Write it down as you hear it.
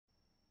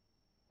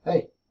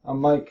Hey,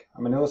 I'm Mike.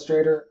 I'm an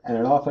illustrator and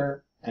an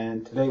author,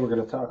 and today we're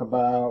going to talk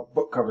about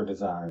book cover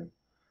design.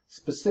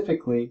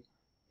 Specifically,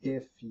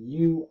 if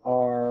you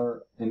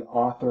are an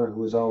author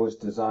who has always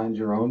designed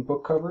your own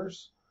book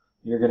covers,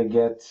 you're going to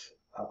get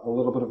a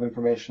little bit of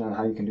information on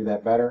how you can do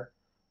that better.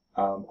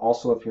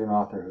 Also, if you're an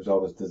author who's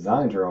always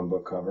designed your own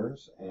book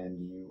covers and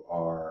you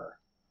are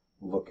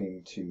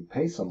looking to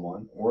pay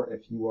someone, or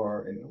if you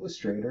are an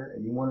illustrator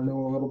and you want to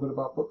know a little bit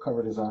about book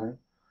cover design,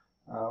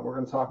 we're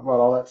going to talk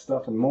about all that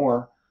stuff and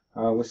more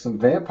with some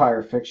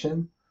vampire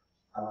fiction,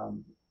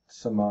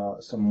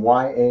 some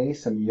YA,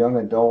 some young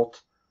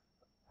adult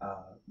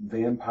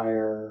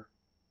vampire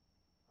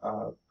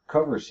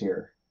covers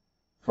here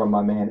from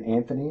my man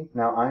Anthony.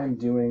 Now I am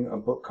doing a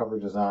book cover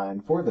design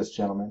for this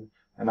gentleman,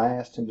 and I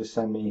asked him to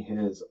send me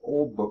his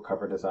old book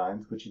cover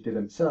designs, which he did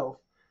himself,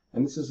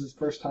 and this is his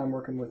first time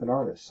working with an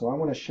artist. So I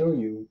want to show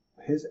you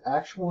his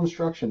actual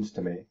instructions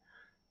to me,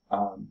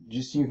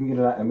 just so you can get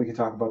it out, and we can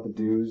talk about the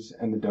do's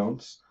and the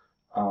don'ts.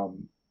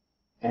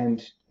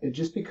 And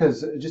just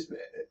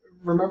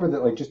remember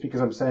that, like, just because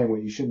I'm saying, well,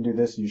 you shouldn't do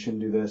this and you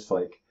shouldn't do this,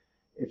 like,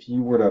 if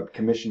you were to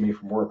commission me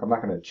from work, I'm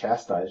not going to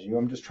chastise you.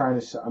 I'm just trying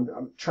to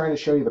I'm trying to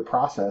show you the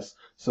process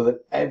so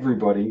that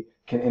everybody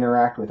can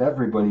interact with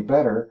everybody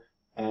better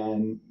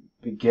and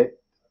get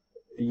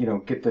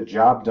the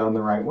job done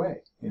the right way.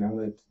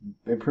 That's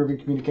improving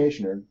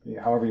communication,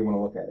 or however you want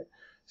to look at it.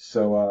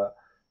 So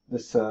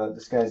this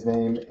guy's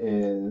name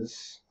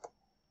is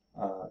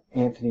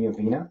Anthony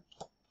Avina,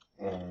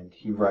 and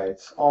he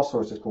writes all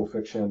sorts of cool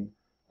fiction,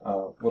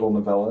 little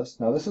novellas.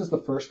 Now this is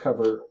the first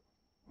cover.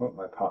 Oh,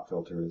 my pop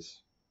filter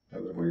is,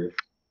 that was weird.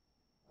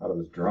 I thought I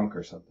was drunk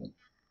or something.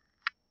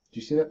 Did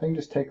you see that thing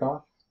just take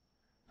off?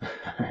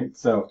 Alright,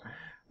 so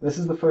this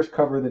is the first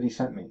cover that he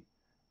sent me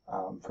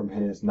from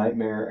his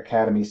Nightmare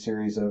Academy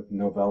series of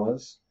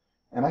novellas.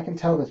 And I can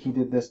tell that he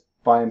did this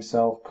by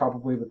himself,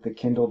 probably with the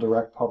Kindle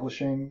Direct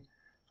Publishing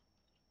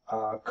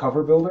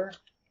cover builder.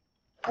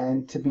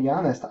 And to be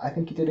honest, I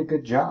think he did a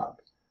good job.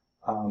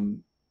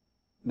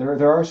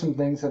 There are some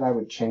things that I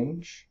would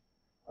change.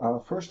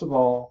 First of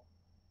all,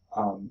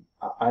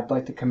 I'd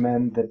like to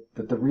commend that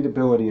the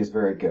readability is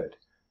very good.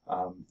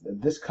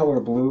 This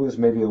color blue is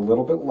maybe a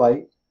little bit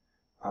light.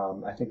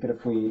 I think that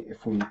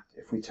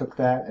if we took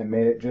that and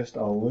made it just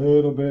a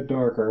little bit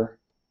darker,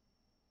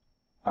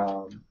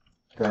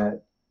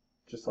 that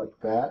just like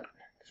that,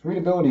 because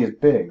readability is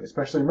big,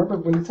 especially remember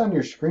when it's on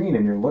your screen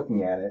and you're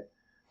looking at it.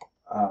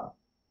 What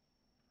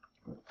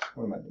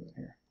am I doing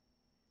here?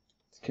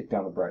 Let's kick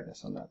down the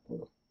brightness on that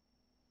blue.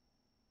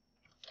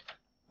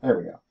 There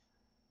we go.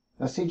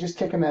 Now see, just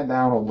kicking that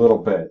down a little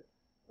bit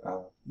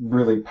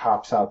really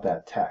pops out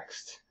that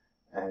text.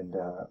 And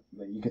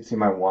you can see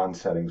my wand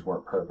settings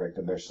weren't perfect,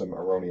 and there's some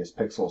erroneous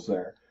pixels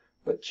there.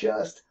 But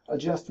just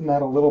adjusting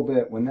that a little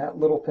bit, when that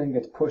little thing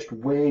gets pushed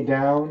way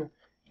down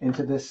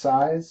into this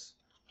size,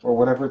 or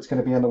whatever it's going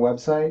to be on the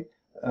website,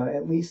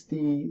 at least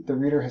the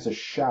reader has a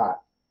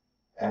shot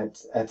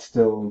at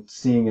still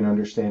seeing and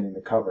understanding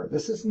the cover.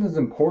 This isn't as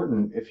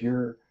important if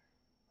you're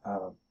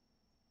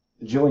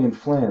Gillian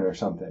Flynn or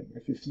something.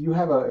 If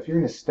you're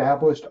an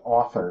established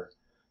author,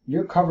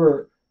 your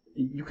cover,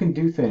 you can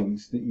do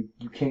things that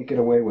you can't get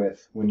away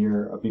with when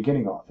you're a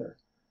beginning author.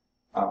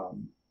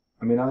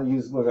 I mean, I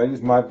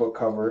use my book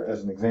cover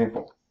as an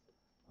example.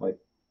 Like,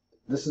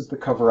 this is the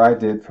cover I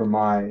did for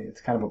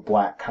it's kind of a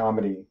black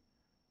comedy.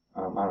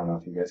 I don't know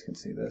if you guys can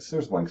see this.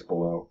 There's links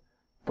below.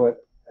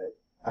 But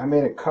I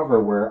made a cover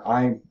where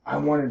I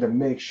wanted to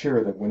make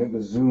sure that when it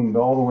was zoomed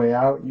all the way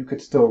out, you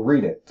could still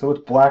read it. So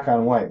it's black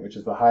on white, which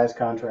is the highest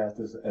contrast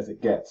as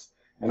it gets.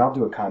 And I'll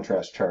do a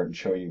contrast chart and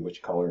show you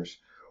which colors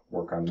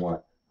work on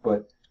what.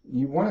 But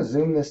you want to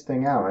zoom this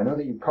thing out. I know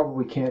that you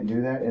probably can't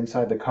do that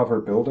inside the cover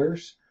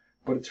builders,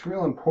 but it's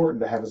real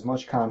important to have as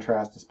much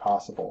contrast as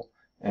possible.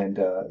 And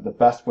the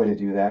best way to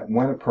do that,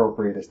 when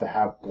appropriate, is to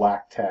have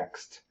black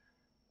text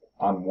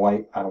on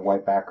a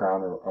white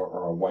background,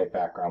 or a white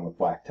background with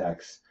black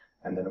text,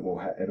 and then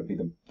it'll be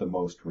the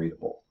most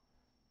readable.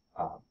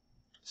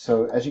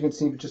 So as you can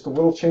see, just a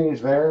little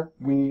change there.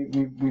 We've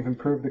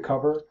improved the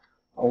cover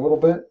a little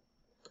bit.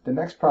 The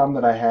next problem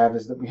that I have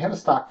is that we have a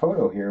stock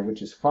photo here,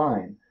 which is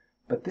fine,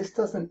 but this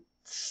doesn't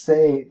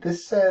say,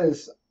 this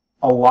says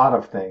a lot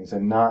of things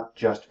and not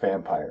just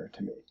vampire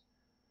to me.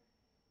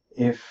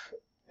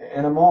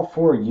 And I'm all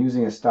for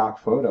using a stock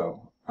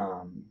photo,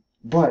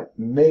 but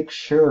make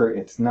sure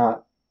it's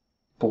not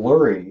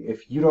blurry.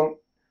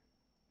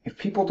 If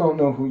people don't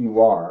know who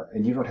you are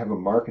and you don't have a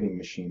marketing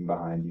machine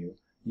behind you,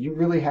 you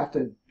really have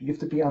to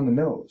be on the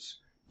nose.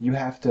 You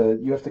have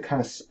to kind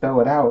of spell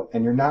it out,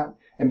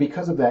 and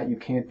because of that, you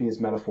can't be as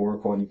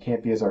metaphorical and you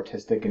can't be as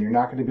artistic, and you're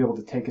not going to be able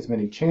to take as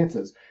many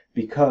chances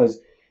because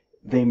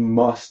they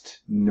must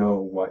know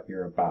what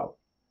you're about.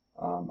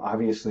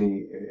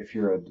 Obviously, if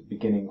you're a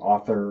beginning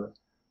author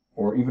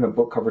or even a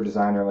book cover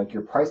designer, like,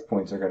 your price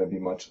points are going to be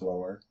much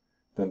lower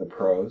than the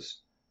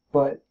pros,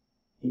 but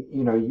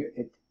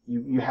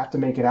you have to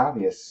make it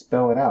obvious,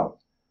 spell it out.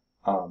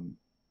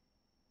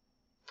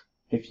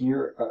 If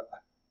you're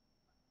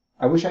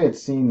I wish I had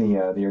seen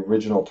the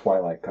original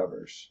Twilight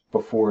covers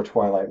before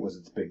Twilight was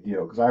its big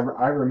deal, because I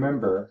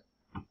remember.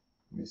 Let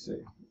me see.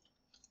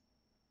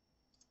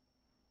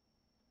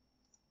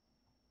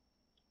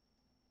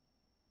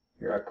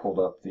 Here, I pulled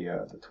up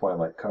the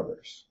Twilight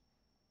covers.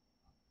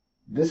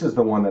 This is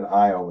the one that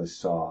I always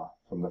saw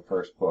from the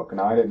first book.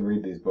 Now, I didn't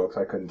read these books.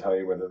 I couldn't tell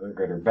you whether they're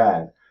good or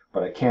bad,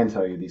 but I can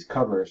tell you these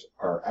covers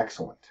are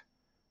excellent.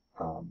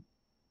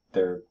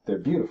 They're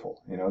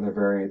beautiful. You know, they're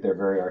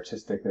very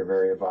artistic. They're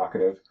very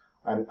evocative.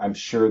 I'm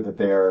sure that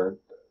they are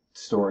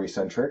story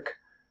centric,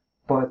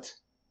 but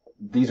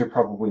these are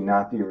probably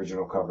not the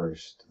original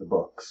covers to the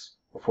books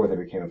before they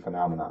became a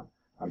phenomenon.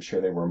 I'm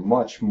sure they were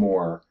much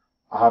more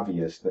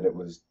obvious that it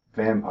was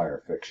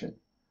vampire fiction.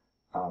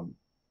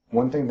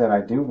 One thing that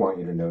I do want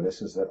you to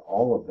notice is that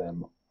all of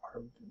them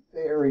are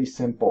very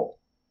simple,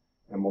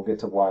 and we'll get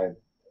to why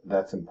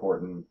that's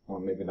important. Well,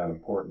 maybe not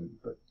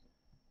important, but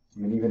I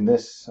mean, even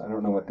this, I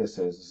don't know what this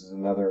is. This is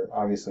another,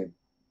 obviously,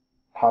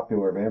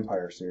 popular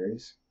vampire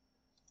series.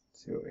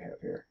 Let's see what we have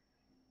here.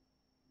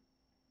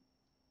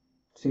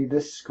 See,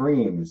 this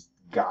screams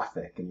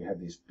gothic, and you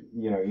have these,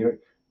 you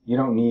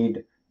don't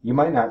need, you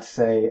might not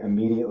say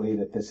immediately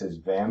that this is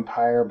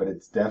vampire, but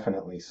it's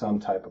definitely some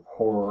type of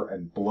horror,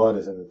 and blood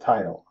is in the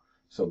title.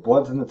 So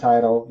blood's in the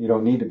title, you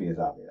don't need to be as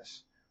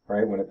obvious,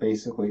 right? When it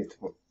basically, it's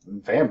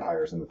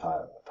vampires in the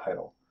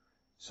title.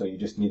 So you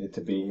just need it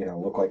to be,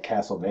 look like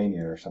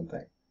Castlevania or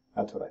something.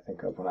 That's what I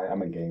think of when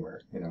I'm a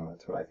gamer,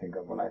 that's what I think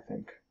of when I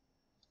think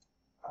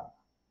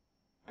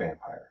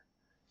vampire.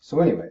 So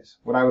anyways,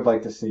 what I would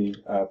like to see,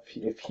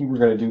 if he were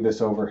going to do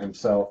this over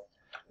himself,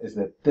 is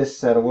that this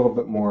said a little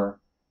bit more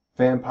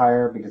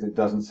vampire, because it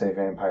doesn't say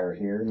vampire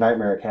here.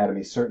 Nightmare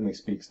Academy certainly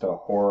speaks to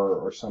horror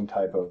or some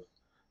type of,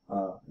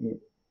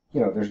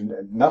 there's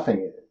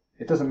nothing,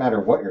 it doesn't matter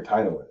what your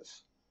title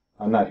is.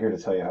 I'm not here to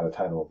tell you how to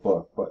title a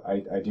book, but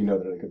I do know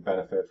that it could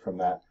benefit from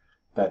that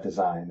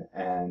design,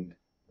 and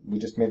we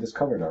just made this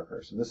cover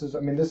darker. So this is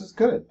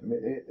good. I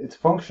mean, it's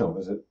functional.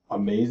 Is it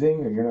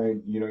amazing?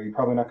 You're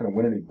probably not going to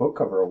win any book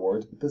cover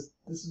awards, but this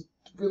is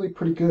really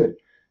pretty good.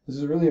 This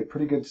is really a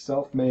pretty good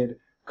self-made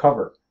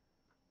cover.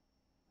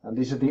 And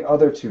these are the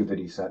other two that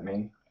he sent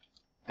me,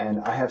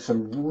 and I have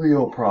some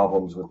real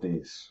problems with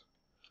these.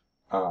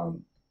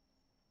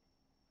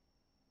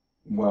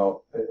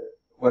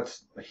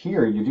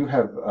 Here you do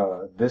have,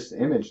 this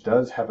image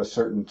does have a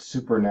certain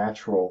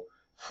supernatural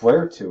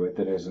flair to it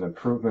that is an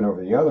improvement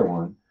over the other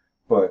one,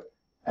 but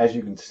as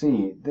you can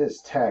see,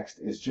 this text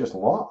is just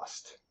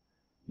lost.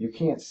 You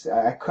can't see,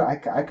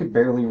 I could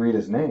barely read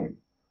his name.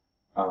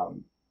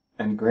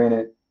 And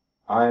granted,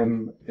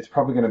 it's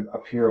probably going to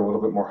appear a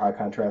little bit more high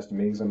contrast to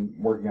me because I'm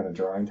working on a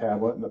drawing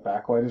tablet and the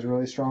backlight is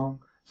really strong,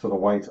 so the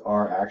whites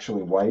are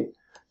actually white.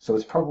 So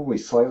it's probably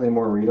slightly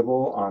more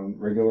readable on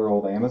regular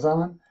old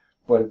Amazon,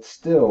 but it's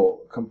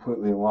still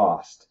completely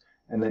lost.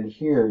 And then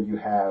here you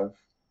have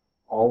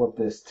all of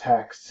this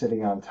text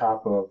sitting on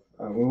top of,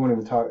 we won't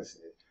even talk,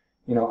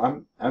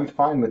 I'm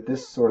fine with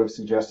this sort of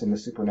suggesting the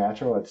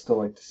supernatural. I'd still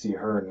like to see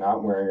her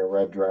not wearing a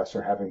red dress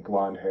or having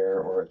blonde hair,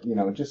 or,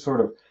 just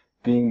sort of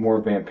being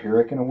more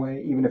vampiric in a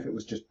way, even if it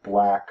was just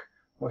black.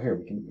 Well, here,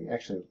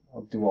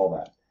 I'll do all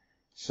that.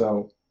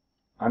 So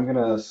I'm going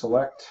to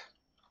select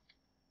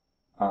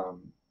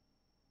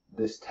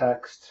this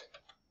text,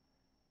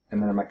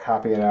 and then I'm going to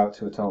copy it out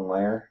to its own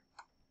layer.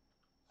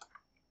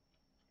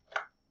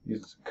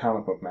 Using some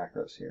comic book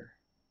macros here.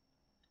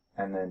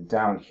 And then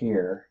down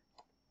here,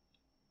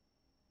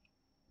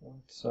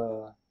 let's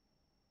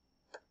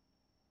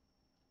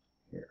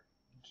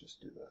just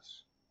do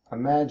this.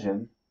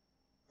 Imagine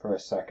for a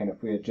second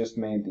if we had just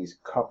made these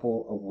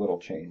couple of little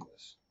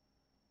changes.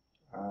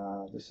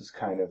 This is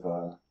kind of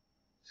a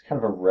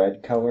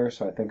red color,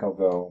 so I think I'll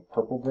go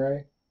purple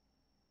gray.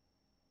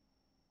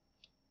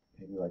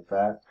 Maybe like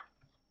that.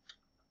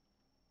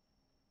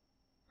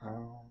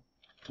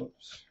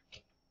 Whoops.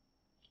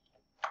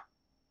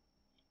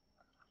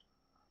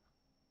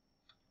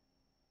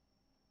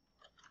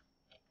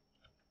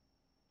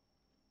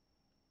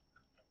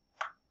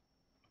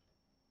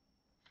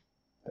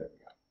 There we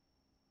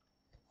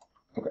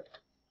go. Okay.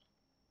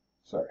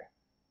 Sorry.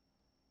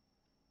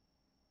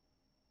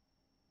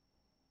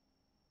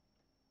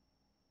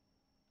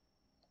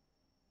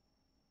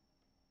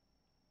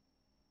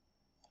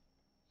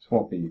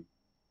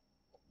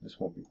 This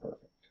won't be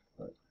perfect,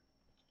 but.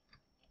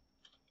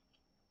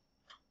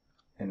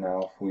 And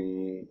now if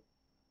we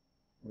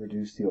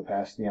reduce the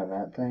opacity on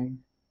that thing,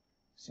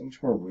 see how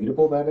much more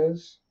readable that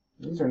is?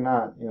 These are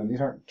not,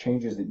 these aren't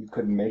changes that you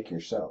couldn't make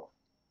yourself.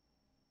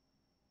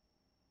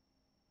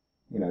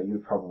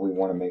 You'd probably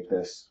want to make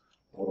this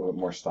a little bit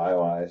more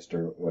stylized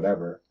or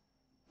whatever,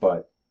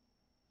 but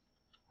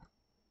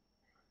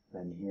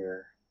then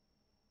here,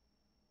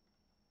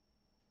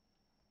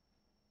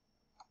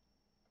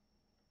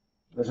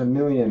 there's a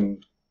million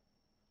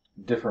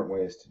different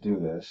ways to do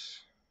this.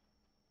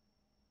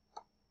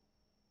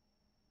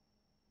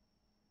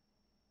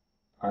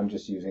 I'm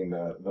just using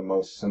the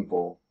most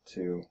simple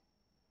to,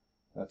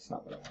 that's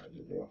not what I wanted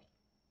to do.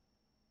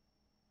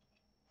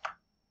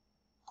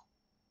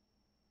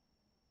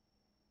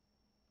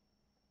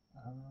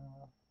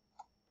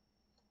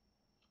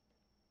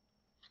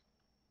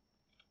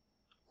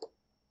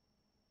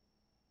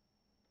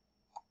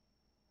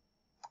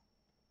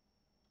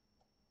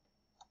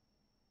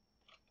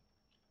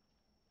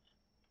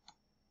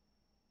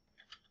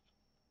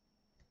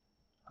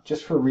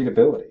 just for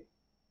readability.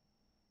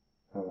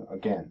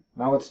 Again,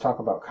 now let's talk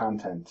about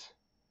content.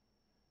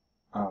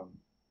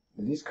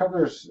 These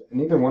covers,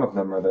 neither one of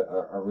them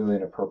are really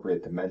an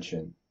appropriate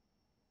dimension.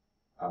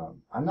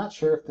 I'm not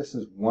sure if this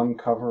is one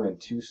cover and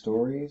two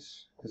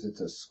stories, because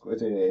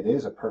it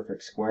is a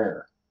perfect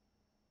square.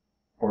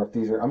 Or if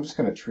these are, I'm just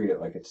going to treat it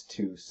like it's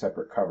two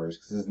separate covers,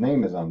 because his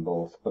name is on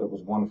both, but it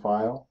was one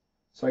file.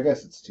 So I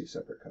guess it's two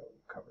separate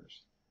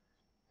covers.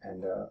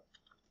 And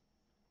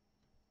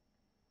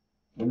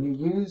when you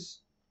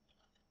use,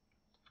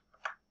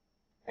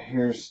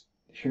 here's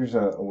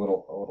a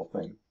little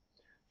thing.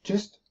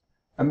 Just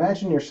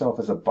imagine yourself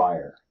as a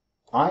buyer.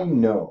 I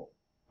know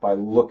by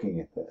looking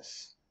at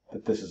this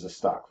that this is a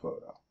stock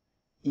photo.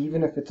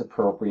 Even if it's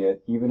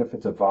appropriate, even if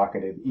it's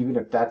evocative, even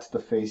if that's the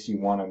face you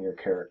want on your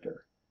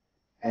character.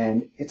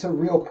 And it's a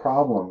real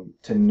problem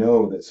to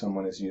know that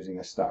someone is using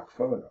a stock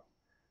photo.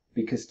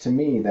 Because to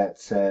me that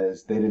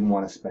says they didn't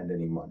want to spend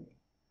any money.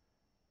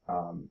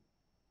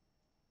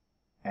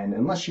 And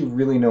unless you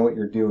really know what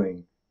you're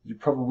doing, you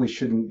probably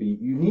shouldn't be,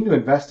 you need to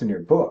invest in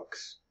your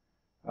books.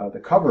 The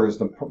cover is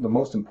the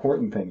most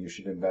important thing you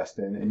should invest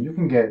in, and you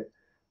can get,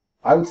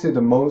 I would say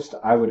the most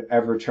I would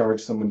ever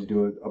charge someone to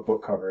do a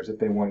book cover is if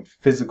they want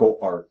physical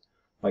art,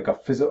 like a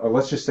physical, or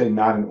let's just say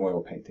not an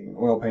oil painting. An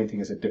oil painting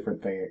is a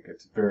different thing.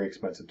 It's very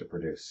expensive to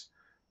produce,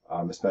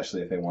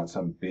 especially if they want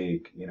some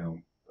big,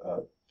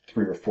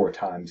 3 or 4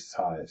 times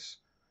size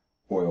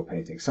oil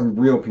painting. Some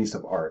real piece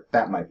of art,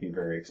 that might be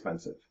very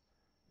expensive.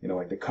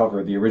 Like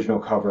the original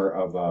cover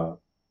of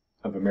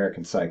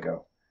American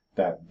Psycho.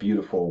 That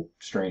beautiful,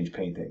 strange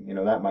painting,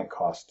 that might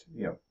cost,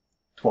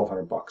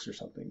 $1,200 or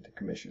something to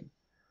commission.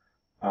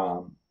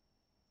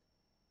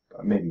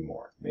 Maybe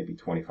more, maybe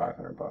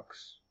 $2,500.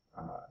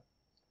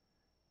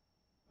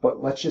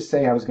 But let's just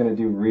say I was going to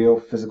do real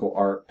physical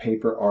art,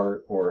 paper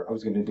art, or I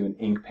was going to do an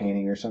ink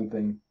painting or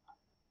something.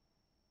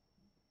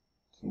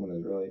 Someone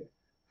is really,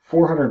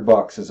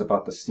 $400 is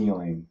about the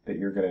ceiling that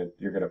you're gonna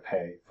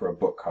pay for a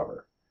book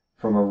cover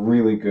from a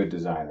really good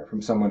designer,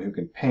 from someone who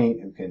can paint,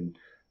 who can,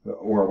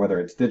 or whether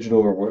it's digital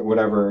or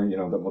whatever,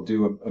 that will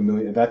do a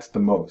million. That's the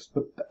most.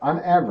 But on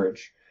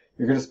average,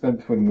 you're going to spend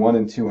between $100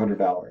 and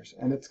 $200,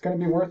 and it's going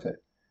to be worth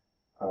it.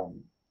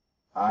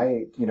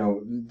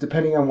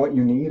 Depending on what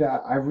you need,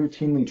 I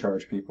routinely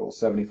charge people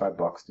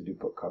 $75 to do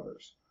book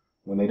covers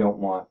when they don't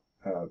want,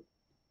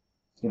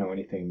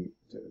 anything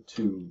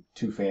too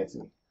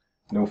fancy.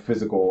 No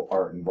physical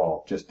art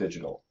involved, just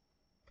digital.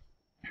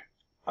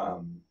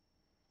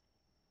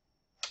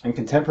 And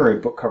contemporary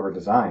book cover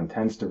design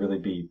tends to really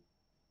be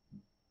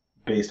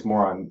based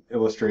more on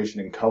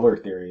illustration and color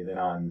theory than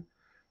on,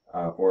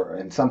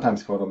 and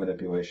sometimes photo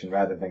manipulation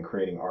rather than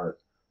creating art.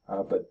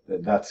 But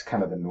that's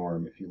kind of the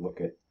norm if you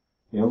look at,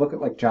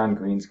 like John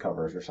Green's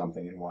covers or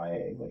something in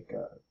YA. Like,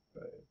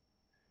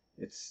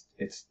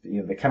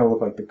 they kind of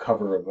look like the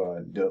cover of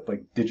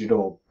like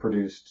digital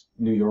produced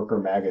New Yorker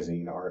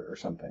magazine art or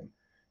something.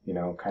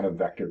 Kind of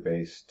vector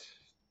based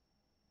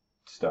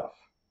stuff.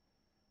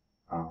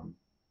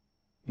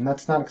 And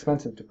that's not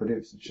expensive to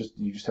produce. It's just,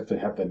 you just have to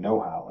have the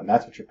know-how, and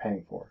that's what you're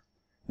paying for.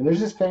 And there's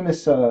this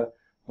famous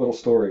little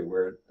story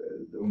where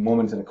a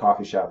woman's in a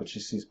coffee shop and she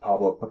sees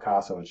Pablo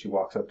Picasso and she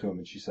walks up to him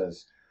and she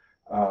says,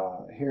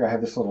 here, I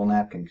have this little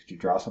napkin. Could you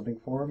draw something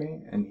for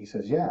me? And he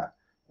says, yeah.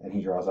 And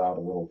he draws out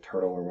a little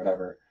turtle or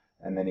whatever.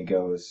 And then he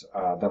goes,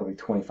 that'll be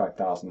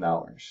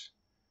 $25,000.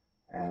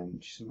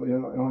 And she says,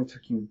 well, it only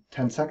took you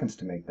 10 seconds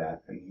to make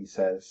that. And he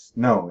says,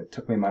 no, it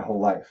took me my whole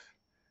life.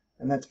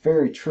 And that's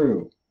very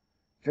true.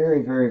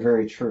 Very, very,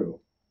 very true.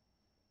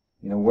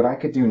 What I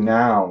could do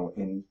now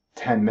in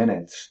 10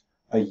 minutes,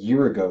 a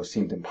year ago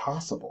seemed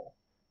impossible.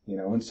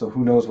 And so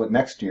who knows what the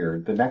next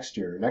year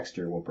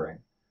will bring.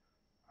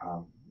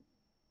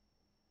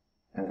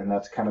 And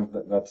that's kind of,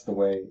 that's the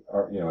way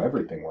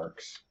everything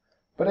works.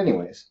 But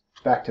anyways,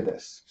 back to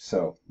this.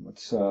 So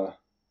let's, and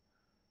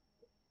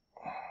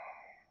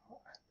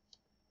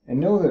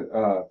know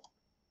that,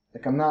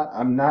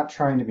 I'm not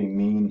trying to be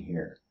mean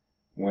here.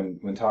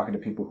 When talking to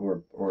people who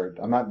are, or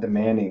I'm not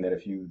demanding that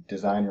if you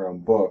design your own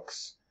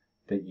books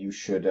that you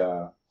should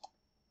that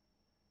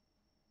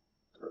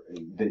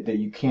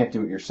you can't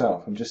do it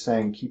yourself. I'm just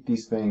saying keep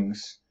these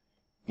things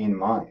in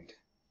mind.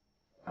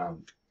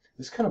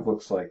 This kind of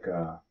looks like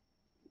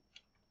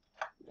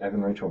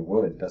Evan Rachel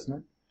Wood, doesn't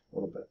it? A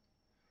little bit.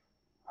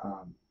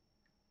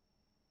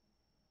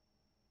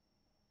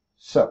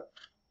 So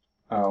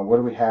what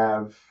do we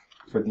have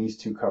for these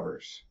two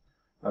covers?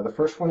 The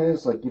first one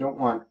is, you don't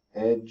want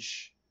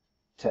edge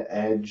to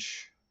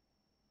edge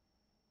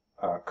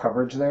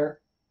coverage there.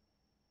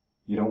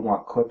 You don't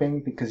want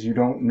clipping because you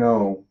don't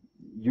know.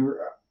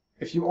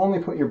 If you only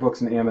put your books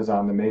in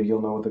Amazon, then maybe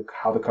you'll know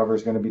how the cover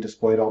is going to be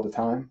displayed all the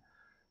time.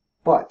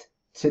 But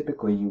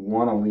typically you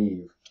want to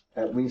leave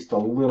at least a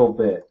little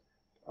bit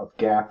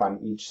gap on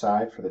each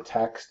side for the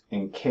text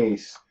in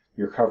case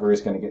your cover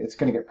is going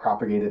to get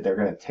propagated. They're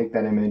going to take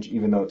that image,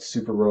 even though it's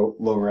super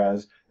low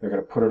res. They're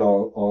going to put it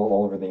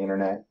all over the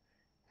internet,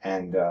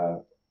 and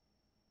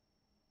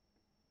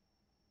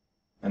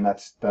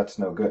that's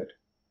no good.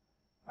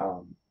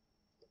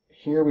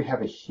 Here we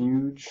have a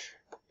huge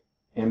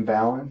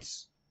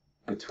imbalance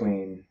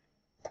between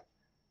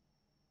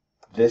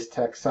this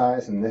text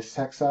size and this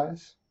text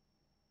size.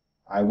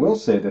 I will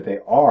say that they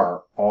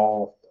are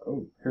all,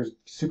 oh, here's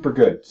super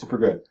good, super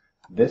good.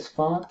 This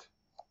font,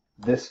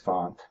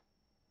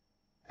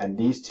 and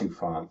these two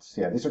fonts,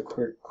 yeah, these are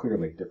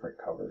clearly different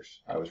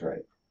covers, I was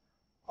right,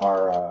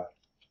 are,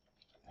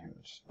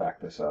 let's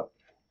back this up.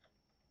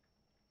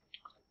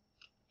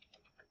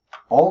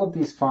 All of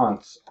these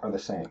fonts are the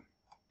same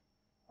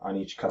on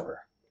each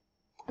cover.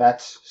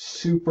 That's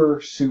super,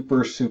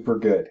 super, super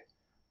good.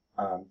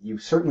 You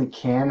certainly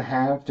can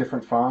have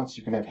different fonts.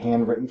 You can have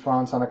handwritten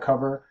fonts on a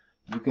cover.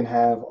 You can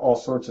have all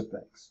sorts of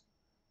things.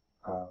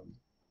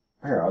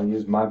 Here, I'll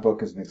use my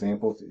book as an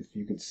example, if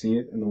you can see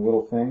it in the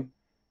little thing.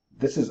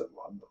 This is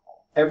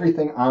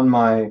everything on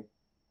my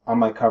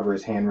cover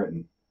is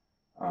handwritten.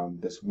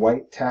 This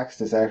white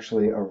text is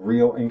actually a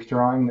real ink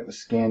drawing that was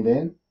scanned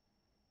in,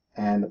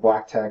 and the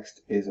black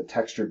text is a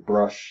textured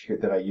brush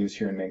that I use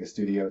here in Manga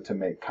Studio to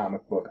make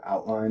comic book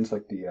outlines,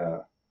 like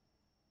the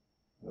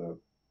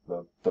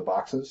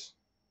boxes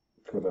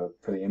for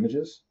the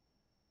images.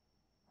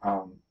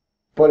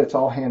 But it's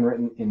all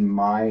handwritten in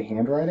my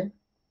handwriting.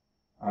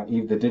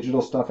 Even the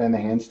digital stuff and the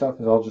hand stuff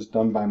is all just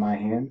done by my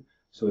hand,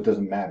 so it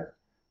doesn't matter.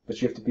 But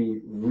you have to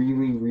be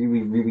really,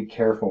 really, really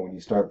careful when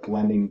you start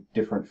blending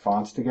different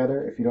fonts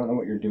together. If you don't know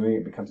what you're doing,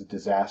 it becomes a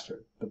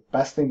disaster. The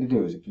best thing to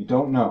do is, if you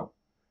don't know,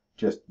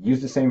 just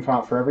use the same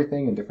font for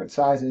everything in different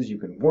sizes. You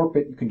can warp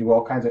it. You can do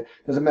all kinds of,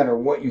 doesn't matter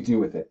what you do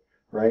with it,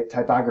 right?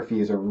 Typography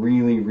is a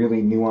really,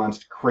 really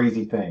nuanced,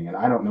 crazy thing, and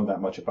I don't know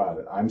that much about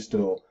it. I'm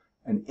still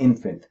an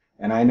infant,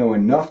 and I know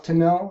enough to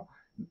know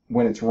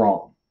when it's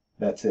wrong.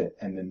 That's it.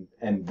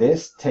 And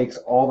this takes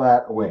all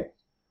that away.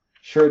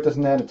 Sure, it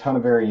doesn't add a ton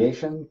of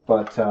variation,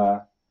 but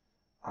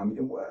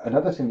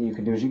another thing that you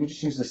can do is you can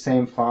just use the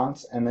same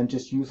fonts and then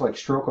just use like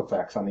stroke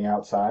effects on the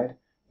outside,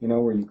 you know,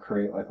 where you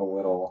create like a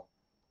little,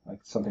 like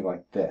something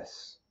like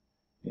this,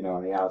 you know,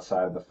 on the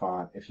outside of the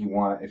font if you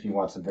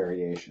want some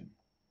variation.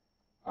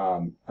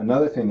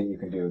 Another thing that you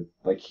can do,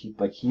 like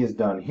he has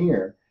done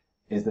here,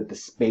 is that the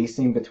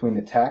spacing between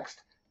the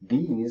text,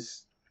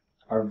 these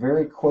are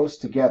very close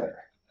together.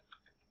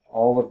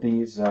 All of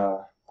these,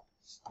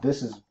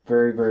 this is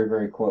very, very,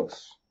 very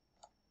close.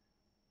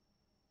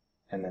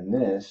 And then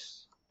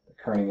this, the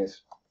kerning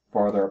is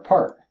farther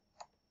apart.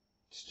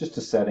 It's just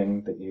a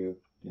setting that you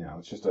know,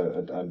 it's just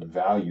a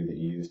value that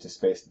you use to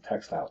space the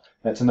text out.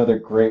 That's another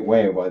great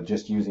way of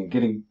just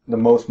getting the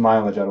most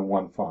mileage out of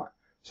one font.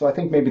 So I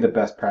think maybe the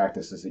best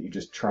practice is that you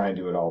just try and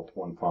do it all with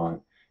one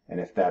font. And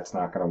if that's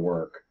not going to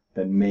work,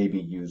 then maybe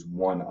use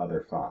one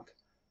other font.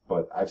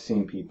 But I've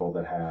seen people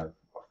that have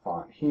a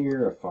font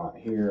here, a font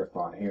here, a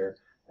font here,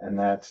 and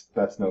that's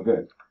no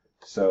good.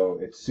 So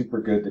it's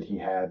super good that he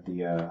had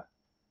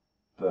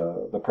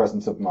the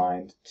presence of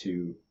mind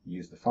to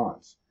use the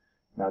fonts.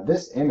 Now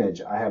this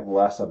image I have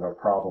less of a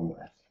problem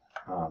with,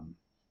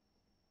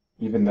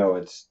 even though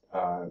it's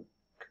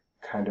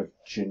kind of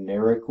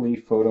generically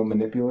photo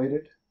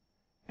manipulated.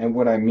 And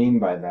what I mean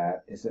by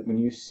that is that when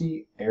you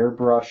see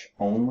airbrush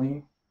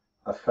only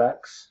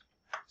effects,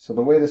 so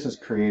the way this is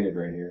created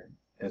right here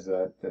is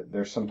that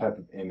there's some type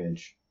of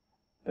image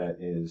that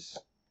is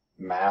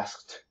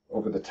masked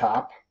over the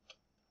top,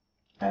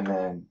 and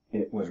then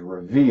it was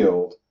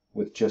revealed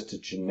with just a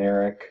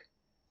generic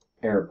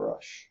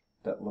airbrush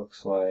that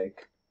looks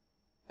like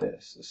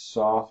this, a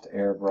soft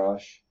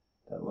airbrush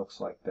that looks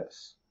like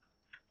this.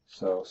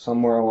 So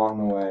somewhere along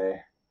the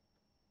way,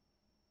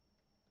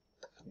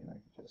 I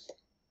can just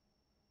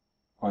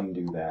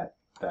undo that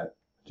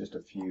just a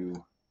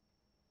few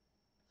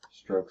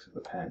strokes of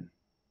the pen.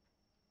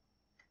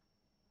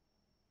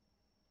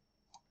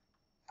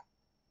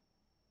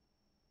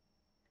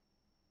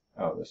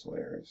 Oh, this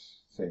layer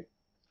is, see,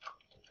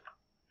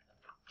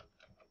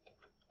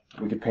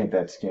 we could paint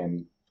that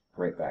skin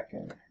right back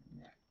in.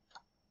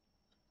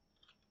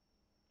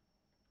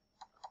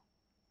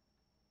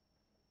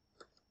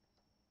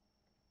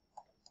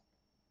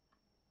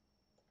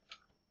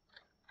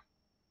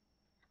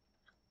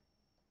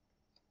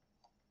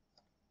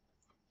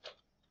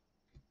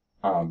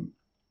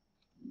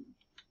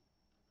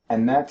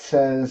 And that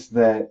says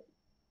that,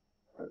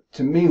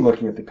 to me,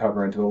 looking at the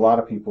cover, and to a lot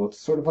of people, it's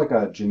sort of like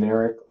a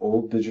generic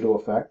old digital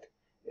effect.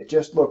 It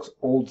just looks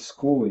old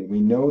schooly.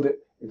 We know that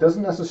it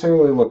doesn't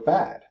necessarily look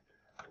bad,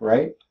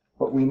 right?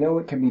 But we know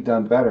it can be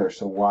done better,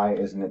 so why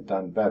isn't it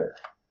done better?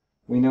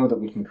 We know that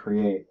we can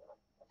create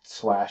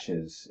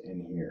slashes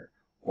in here,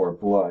 or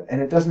blood,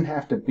 and it doesn't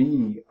have to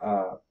be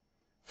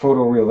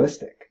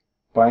photorealistic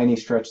by any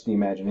stretch of the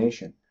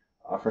imagination.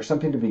 For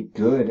something to be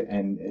good,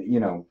 and you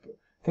know,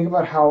 think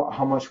about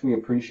how much we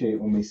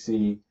appreciate when we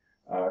see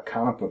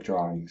comic book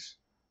drawings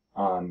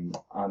on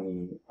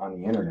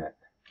the internet.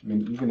 I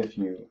mean, even if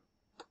you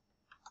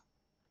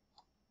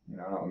You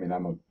know, I mean,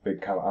 I'm a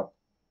big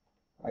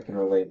I can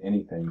relate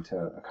anything to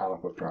a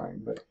comic book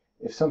drawing, but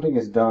if something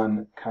is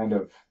done kind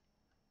of,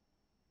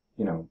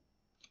 you know,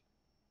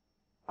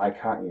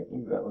 icon.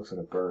 Ooh, that looks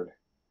like a bird.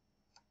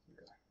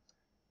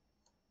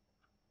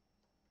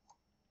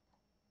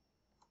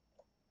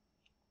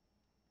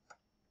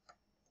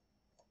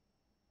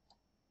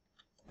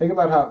 Think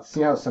about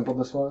see how simple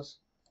this was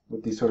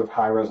with these sort of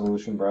high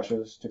resolution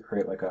brushes to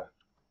create like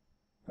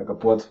a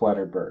blood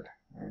splattered bird.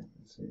 All right,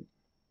 let's see.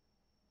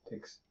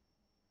 Takes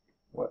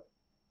what,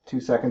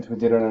 2 seconds? We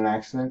did it on an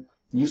accident.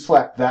 You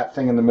slap that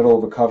thing in the middle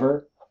of a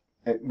cover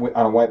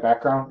on a white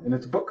background, and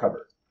it's a book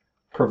cover,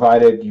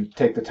 provided you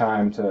take the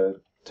time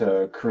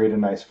to create a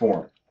nice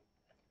form.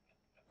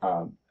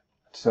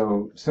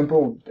 So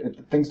simple,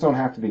 things don't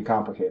have to be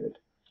complicated,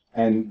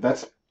 and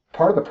that's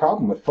part of the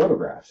problem with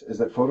photographs, is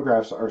that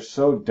photographs are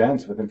so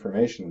dense with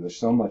information. There's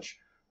so much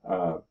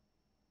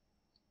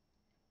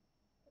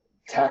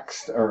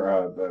text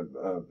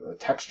or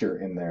texture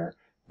in there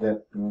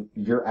that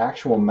your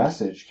actual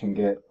message can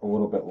get a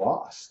little bit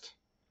lost,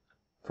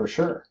 for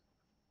sure.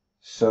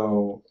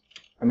 So,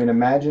 I mean,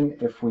 imagine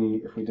if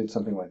we did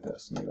something like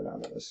this. Let me go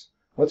down to this.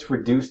 Let's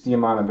reduce the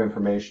amount of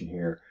information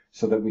here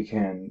so that we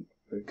can,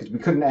 because we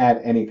couldn't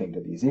add anything to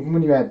these. Even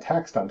when you add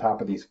text on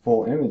top of these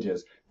full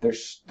images,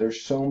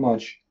 there's so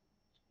much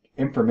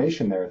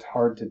information there. It's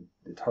hard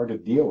to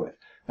deal with.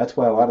 That's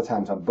why a lot of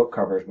times on book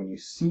covers, when you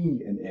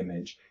see an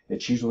image,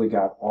 it's usually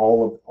got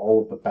all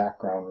of the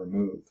background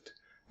removed.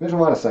 There's a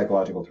lot of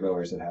psychological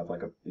thrillers that have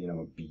like a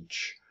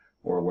beach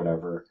or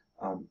whatever,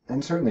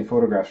 and certainly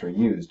photographs are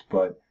used.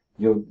 But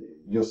you'll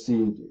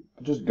see,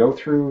 just go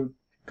through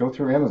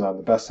Amazon,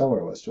 the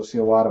bestseller list. You'll see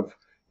a lot of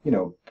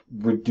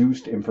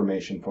reduced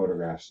information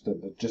photographs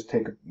that just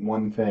take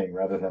one thing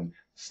rather than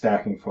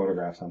stacking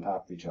photographs on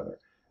top of each other.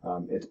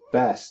 It's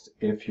best,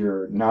 if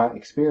you're not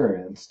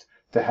experienced,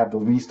 to have the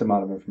least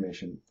amount of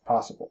information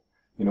possible.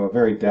 A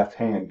very deft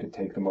hand could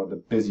take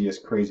the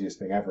busiest, craziest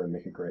thing ever and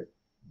make a great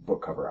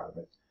book cover out of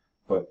it.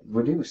 But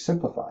reduce,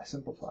 simplify,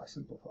 simplify,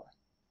 simplify.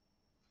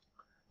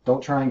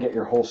 Don't try and get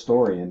your whole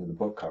story into the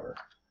book cover.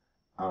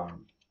 All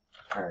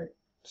right,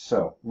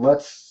 so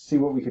let's see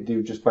what we could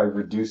do just by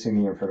reducing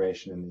the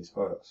information in these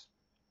photos.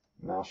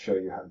 And I'll show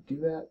you how to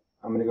do that.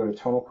 I'm going to go to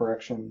tonal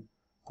correction.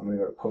 I'm going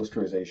to go to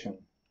posterization.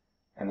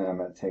 And then I'm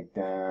going to take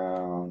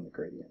down the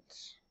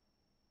gradients.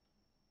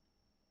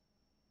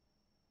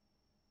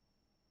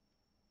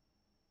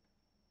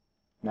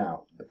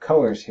 Now, the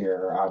colors here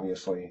are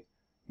obviously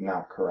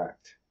not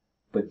correct,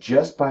 but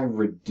just by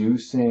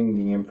reducing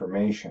the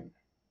information,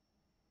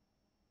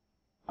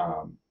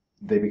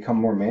 they become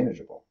more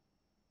manageable.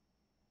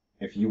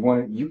 If you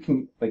want, you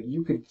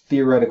could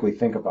theoretically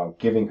think about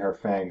giving her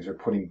fangs or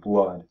putting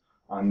blood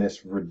on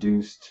this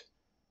reduced.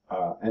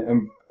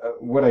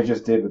 What I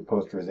just did with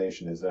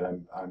posterization is that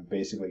I'm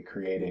basically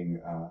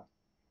creating.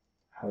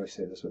 How do I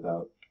say this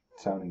without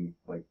sounding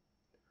like?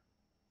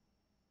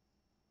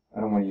 I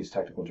don't want to use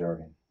technical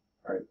jargon.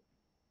 All right.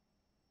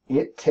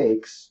 It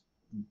takes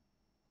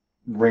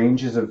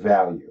ranges of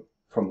value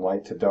from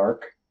light to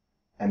dark,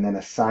 and then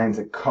assigns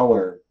a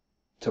color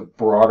to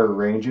broader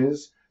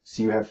ranges,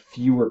 so you have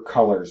fewer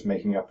colors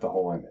making up the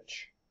whole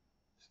image.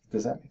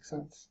 Does that make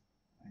sense?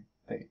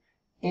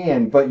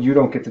 But you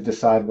don't get to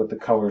decide what the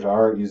colors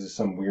are. It uses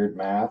some weird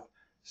math.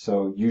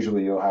 So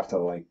usually you'll have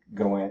to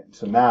go in.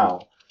 So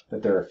now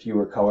that there are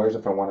fewer colors,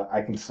 if I want to,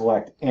 I can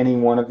select any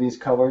one of these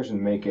colors and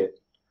make it.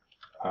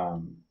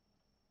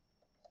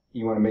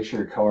 You want to make sure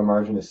your color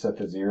margin is set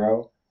to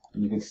 0.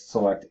 You can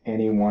select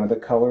any one of the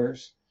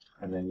colors,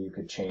 and then you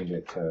could change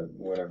it to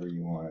whatever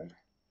you wanted.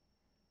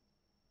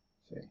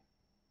 See.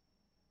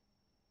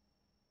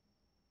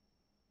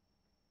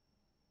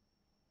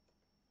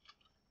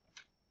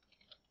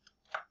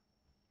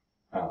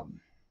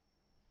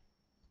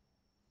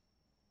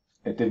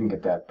 It didn't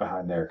get that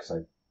behind there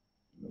because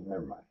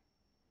never mind.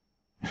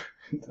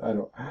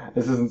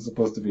 This isn't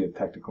supposed to be a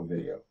technical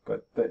video,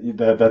 but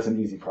that's an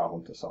easy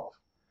problem to solve.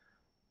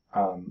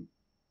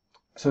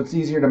 So it's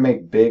easier to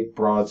make big,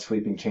 broad,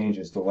 sweeping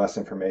changes the less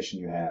information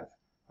you have.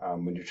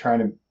 When you're trying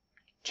to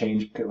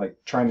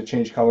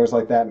change colors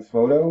like that in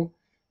photo,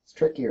 it's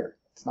trickier.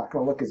 It's not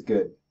going to look as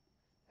good.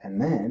 And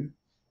then,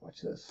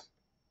 watch this.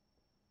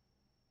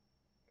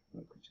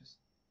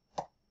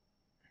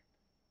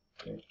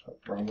 Okay,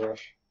 brown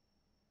brush.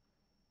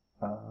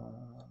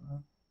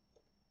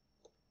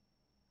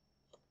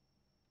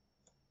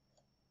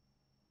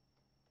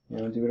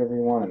 Do whatever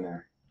you want in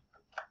there.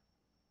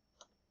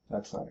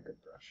 That's not a good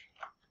brush.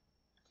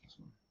 This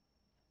one.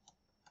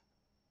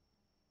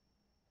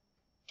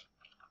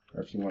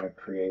 Or if you want to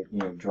create,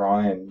 draw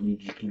in, you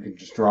can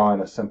just draw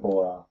in a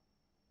simple.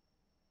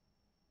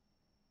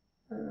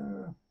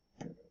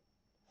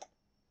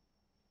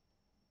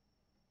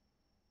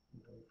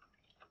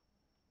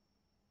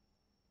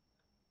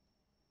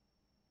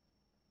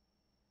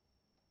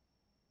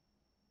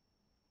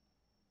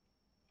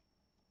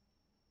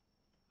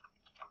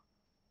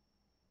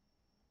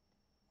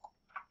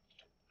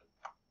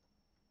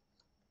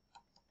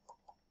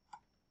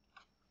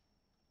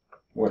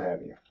 What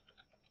have you.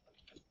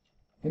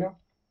 you know,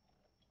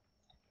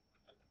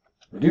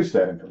 reduce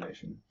that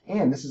information.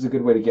 And this is a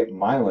good way to get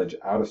mileage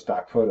out of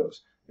stock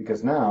photos,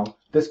 because now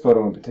this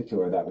photo in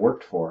particular that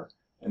worked for,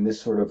 and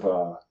this sort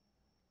of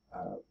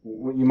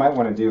what you might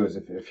want to do is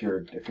if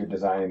you're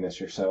designing this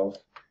yourself,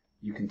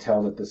 you can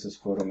tell that this is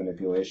photo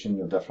manipulation.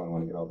 You'll definitely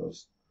want to get all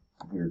those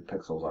weird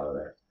pixels out of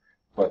there.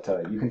 But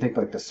you can take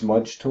like the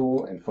smudge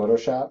tool in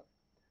Photoshop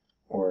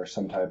or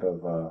some type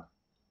of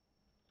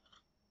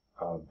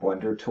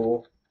blender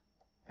tool,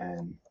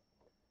 and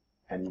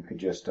you could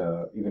just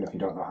even if you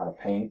don't know how to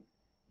paint,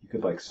 you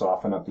could like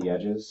soften up the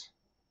edges.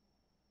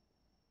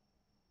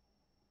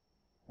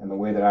 And the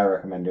way that I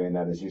recommend doing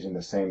that is using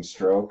the same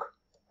stroke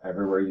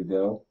everywhere you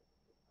go,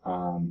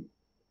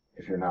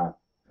 if you're not,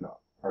 you know,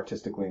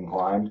 artistically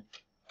inclined,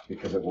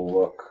 because it will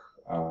look,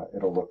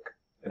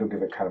 it'll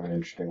give it kind of an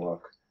interesting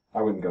look.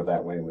 I wouldn't go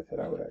that way with it.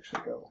 I would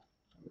actually go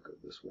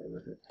this way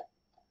with it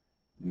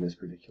in this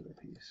particular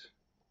piece,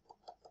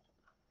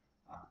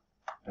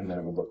 and then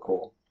it would look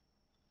cool.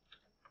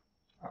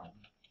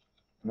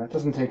 And that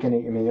doesn't take any.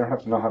 I mean, you don't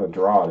have to know how to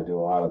draw to do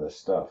a lot of this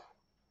stuff.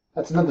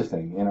 That's another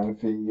thing. You know,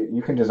 if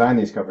you can design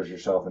these covers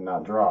yourself and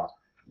not draw.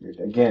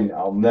 Again,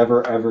 I'll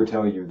never ever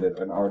tell you that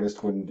an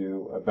artist wouldn't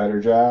do a better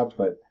job,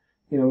 but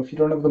you know, if you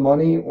don't have the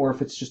money, or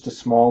if it's just a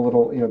small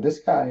little, you know, this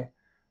guy,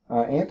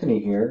 Anthony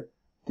here,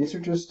 these are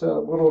just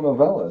little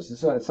novellas.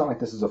 It's not like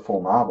this is a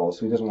full novel,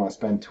 so he doesn't want to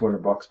spend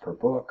 $200 per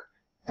book.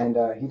 And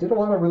he did a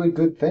lot of really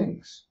good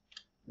things,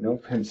 you know,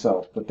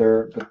 himself. But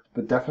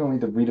definitely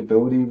the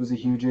readability was a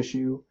huge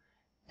issue,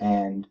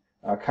 and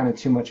kind of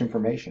too much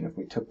information. If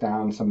we took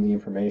down some of the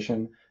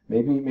information,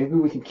 maybe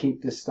we could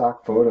keep this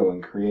stock photo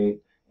and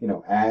create, you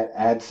know,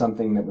 add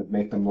something that would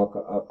make them look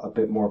a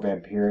bit more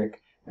vampiric,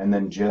 and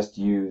then just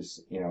use,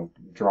 you know,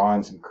 draw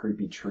in some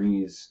creepy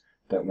trees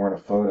that weren't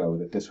a photo,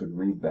 that this would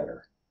read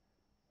better.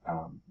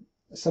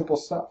 Simple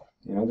stuff.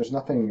 You know, there's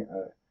nothing.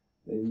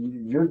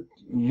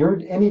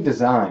 Any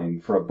design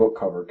for a book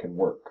cover can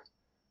work.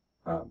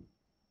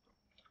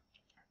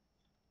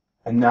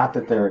 And not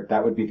that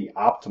that would be the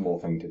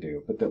optimal thing to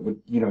do, but that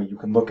would, you know, you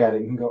can look at it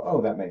and you can go,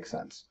 oh, that makes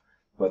sense.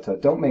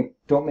 But don't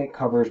make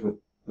covers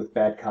with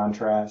bad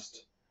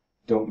contrast.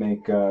 Don't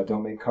make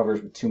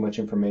covers with too much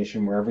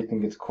information where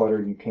everything gets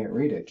cluttered and you can't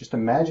read it. Just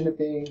imagine it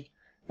being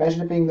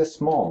this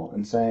small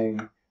and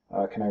saying,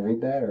 can I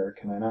read that or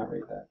can I not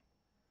read that?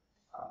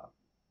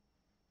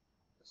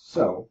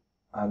 So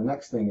the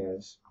next thing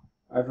is,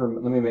 let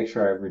me make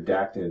sure I've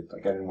redacted.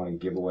 Like, I didn't want to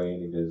give away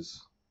any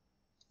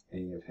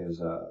of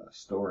his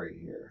story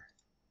here.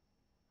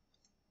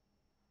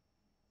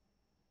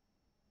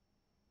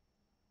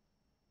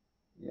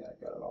 Yeah,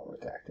 I got it all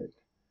redacted.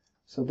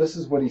 So this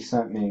is what he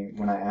sent me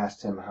when I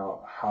asked him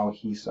how I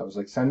was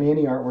like, send me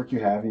any artwork you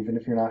have, even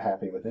if you're not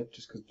happy with it,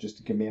 just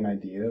to give me an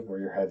idea of where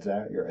your head's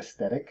at, your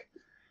aesthetic,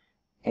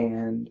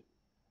 and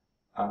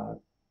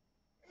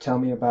tell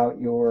me about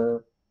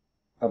your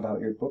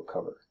book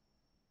cover,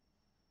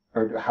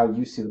 or how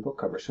you see the book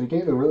cover. So he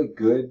gave a really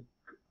good,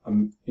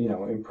 you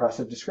know,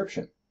 impressive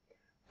description.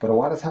 But a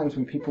lot of times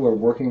when people are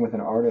working with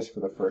an artist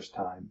for the first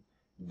time,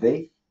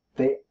 they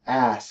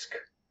ask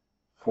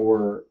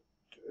for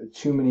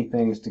too many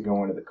things to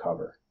go into the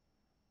cover.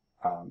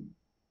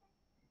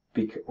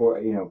 Or,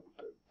 you know,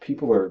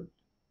 people are.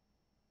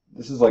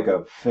 This is like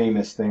a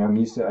famous thing.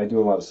 I do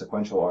a lot of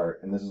sequential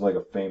art, and this is like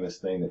a famous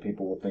thing that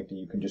people will think that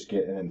you can just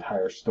get an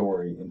entire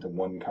story into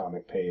one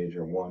comic page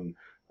or one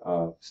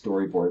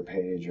storyboard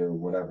page or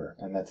whatever,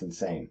 and that's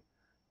insane.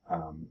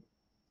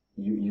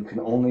 You can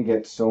only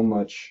get so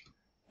much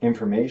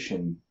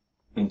information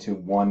into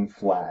one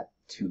flat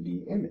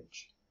 2D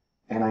image.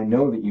 And I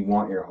know that you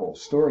want your whole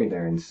story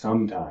there, and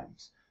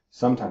sometimes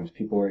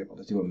people are able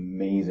to do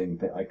amazing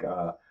things. Like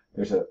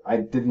I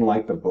didn't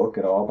like the book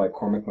at all by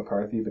Cormac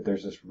McCarthy, but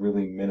there's this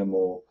really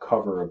minimal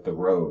cover of The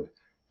Road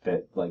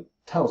that like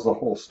tells the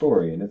whole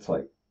story, and it's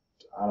like,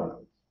 I don't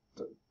know,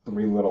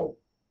 3 little,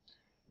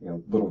 you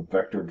know, little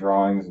vector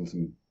drawings and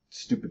some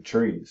stupid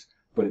trees,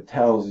 but it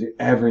tells you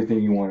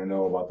everything you want to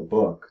know about the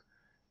book.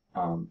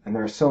 And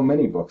there are so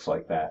many books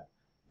like that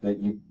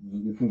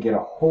you can get a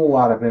whole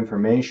lot of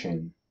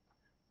information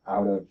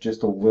out of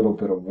just a little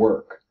bit of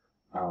work.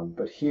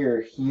 But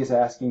here he is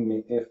asking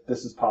me if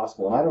this is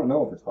possible, and I don't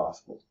know if it's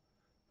possible,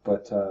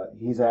 but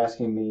he's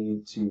asking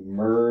me to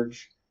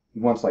merge. He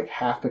wants like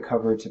half the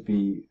cover to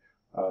be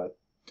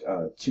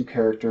 2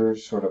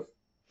 characters sort of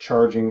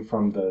charging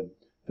from the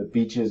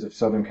beaches of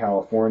Southern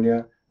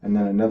California, and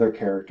then another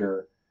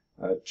character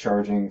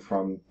charging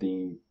from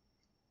the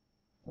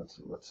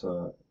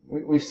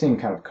we've seen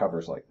kind of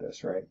covers like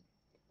this, right?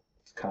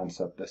 Let's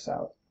concept this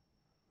out.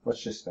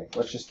 Let's just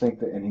think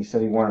that, and he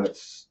said he wanted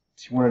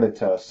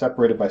it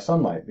separated by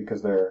sunlight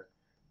because they're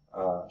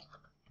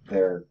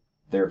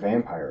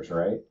vampires,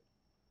 right?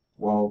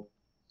 Well,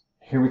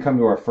 here we come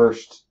to our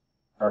first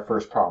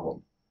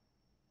problem.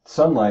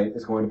 Sunlight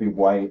is going to be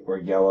white or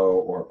yellow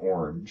or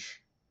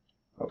orange.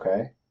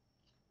 Okay?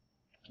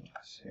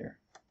 Let's see here.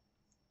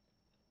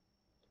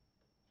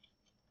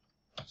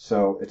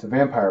 So it's a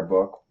vampire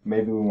book.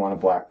 Maybe we want a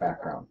black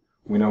background.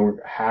 We know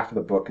half of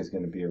the book is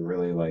going to be a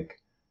really like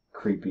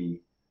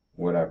creepy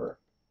whatever.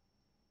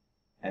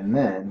 And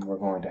then we're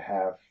going to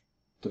have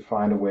to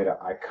find a way to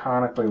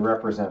iconically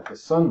represent the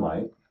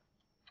sunlight,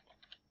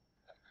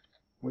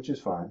 which is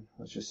fine.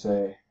 Let's just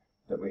say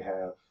that we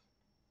have,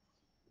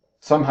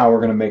 somehow we're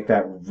going to make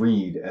that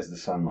read as the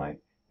sunlight.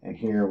 And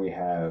here we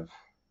have,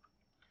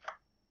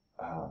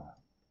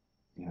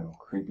 you know,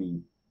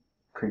 creepy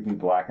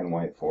black and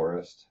white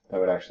forest. That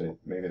would actually,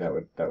 maybe that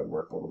would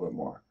work a little bit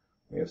more.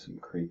 We have some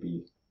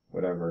creepy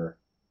whatever.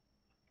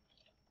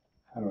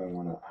 How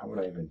would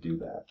I even do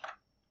that?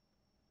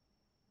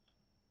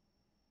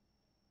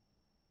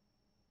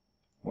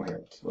 Well,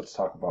 here, let's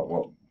talk about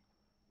what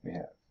we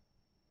have.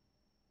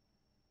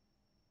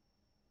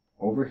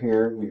 Over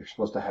here, we're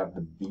supposed to have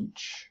the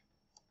beach.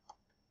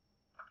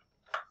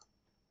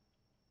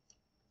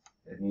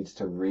 It needs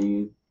to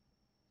read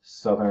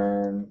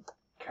Southern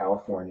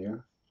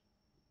California.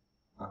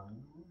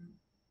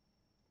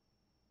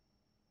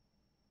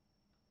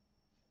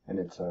 And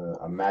it's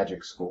a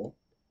magic school.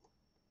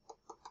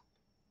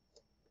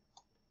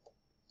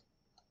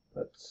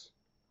 That's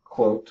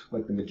cloaked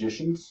like the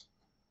magicians.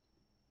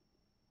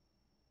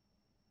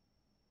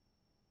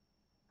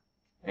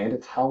 And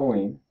it's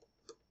Halloween.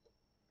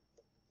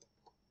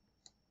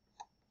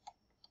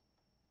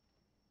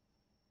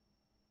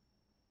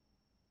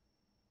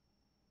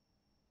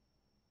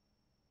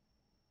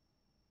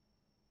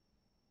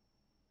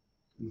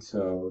 And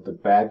so the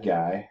bad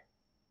guy,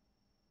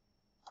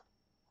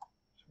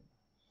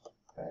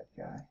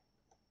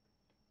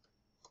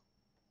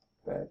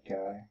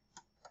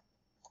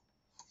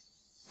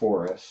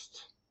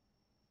 forest,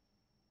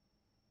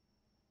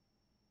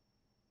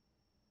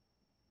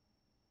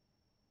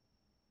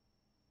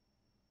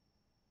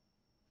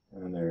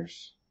 and then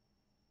there's,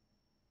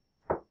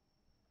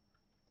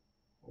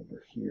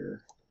 over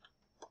here,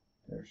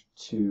 there's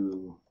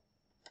two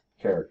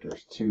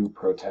characters, two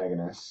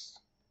protagonists.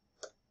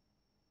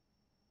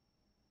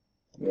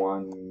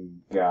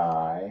 One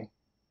guy,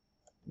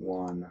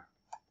 one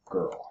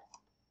girl.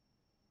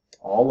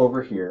 All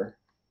over here.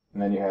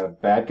 And then you have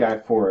bad guy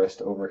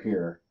forest over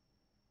here.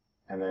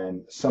 And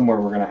then somewhere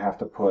we're going to have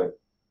to put,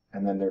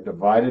 and then they're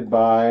divided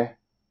by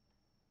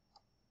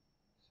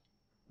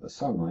the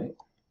sunlight.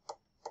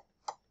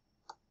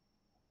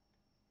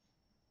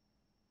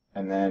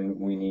 And then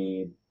we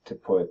need to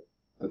put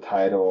the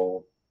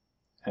title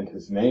and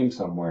his name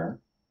somewhere.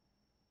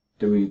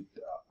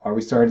 Are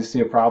we starting to see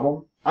a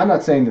problem? I'm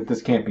not saying that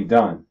this can't be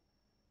done.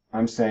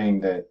 I'm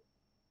saying that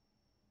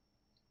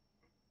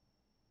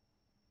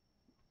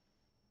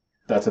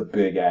that's a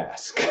big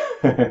ask.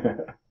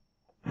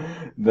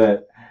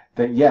 that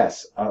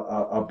yes,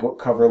 a book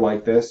cover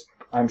like this,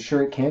 I'm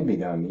sure it can be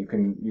done.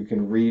 You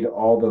can read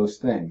all those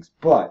things.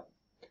 But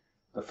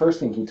the first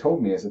thing he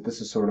told me is that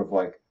this is sort of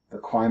like the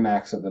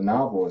climax of the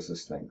novel is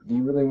this thing. Do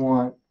you really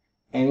want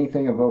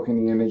anything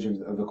evoking the image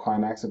of the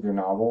climax of your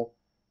novel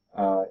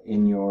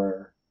in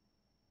your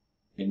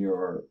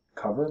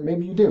cover?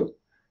 Maybe you do.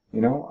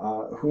 You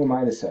know, who am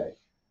I to say?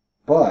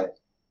 But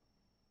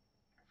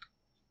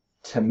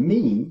to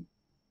me,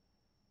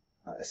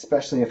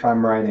 especially if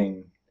I'm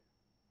writing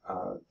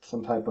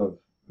some type of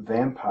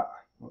vampire,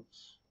 I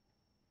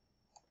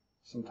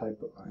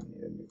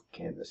need a new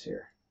canvas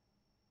here.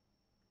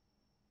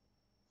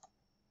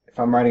 If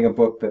I'm writing a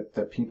book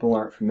that people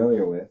aren't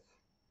familiar with,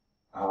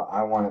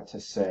 I want it to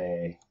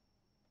say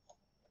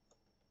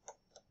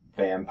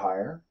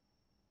vampire.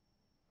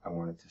 I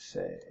want it to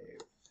say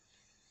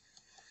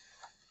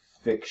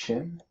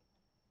fiction.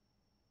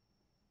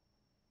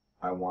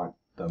 I want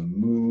the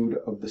mood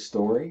of the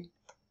story.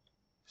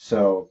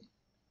 So,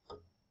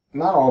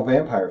 not all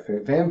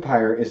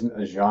vampire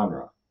isn't a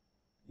genre.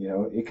 You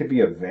know, it could be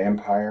a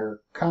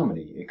vampire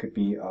comedy. It could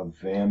be a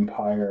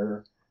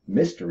vampire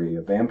mystery,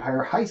 a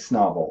vampire heist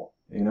novel.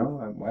 You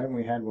know, why haven't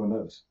we had one of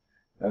those?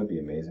 That would be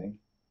amazing.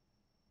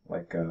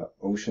 Like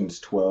Ocean's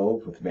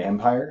 12 with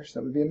vampires.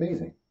 That would be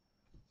amazing.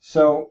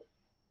 So,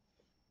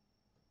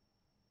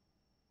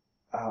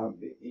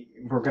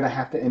 we're going to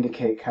have to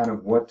indicate kind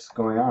of what's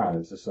going on.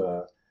 Is this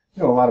a,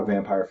 you know, a lot of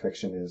vampire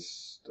fiction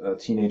is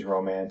teenage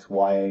romance,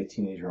 YA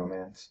teenage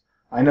romance.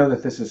 I know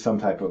that this is some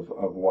type of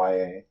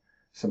YA,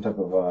 some type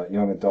of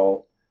young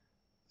adult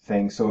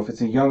thing. So if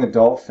it's a young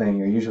adult thing,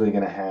 you're usually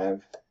going to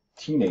have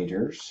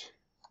teenagers.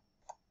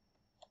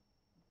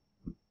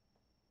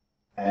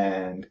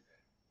 And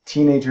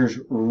teenagers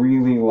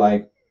really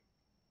like,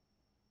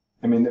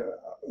 I mean,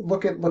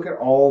 look at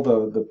all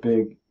the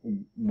big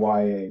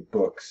YA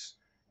books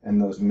and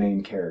those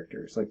main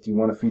characters. Like, do you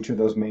want to feature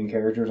those main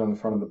characters on the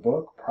front of the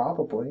book?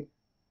 Probably.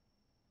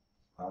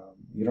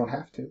 You don't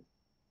have to.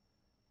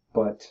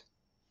 But,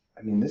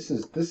 I mean, this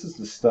is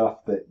the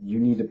stuff that you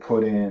need to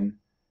put in.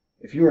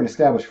 If you're an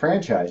established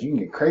franchise, you can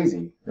get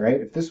crazy,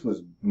 right? If this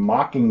was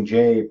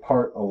Mockingjay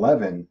Part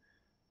 11,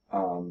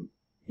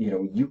 you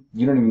know,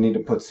 you don't even need to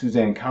put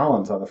Suzanne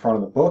Collins on the front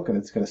of the book and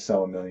it's going to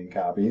sell 1 million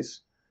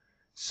copies.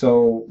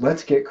 So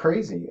let's get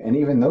crazy. And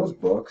even those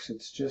books,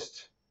 it's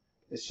just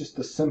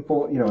the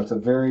simple, you know, it's a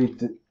very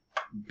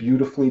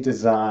beautifully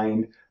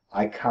designed,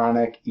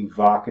 iconic,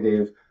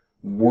 evocative,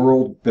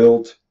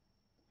 world-built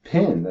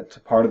pin. That's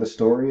a part of the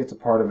story. It's a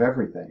part of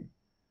everything.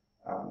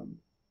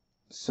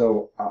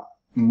 So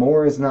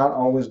more is not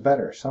always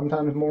better.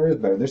 Sometimes more is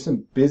better. There's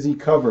some busy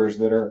covers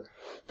that are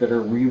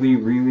really,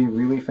 really,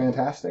 really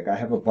fantastic. I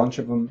have a bunch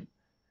of them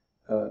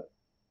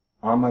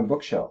on my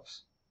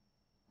bookshelves.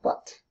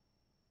 But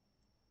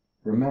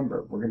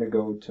remember, we're going to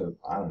go to,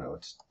 I don't know,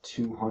 it's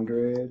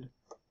 200,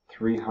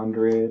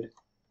 300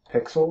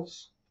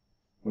 pixels.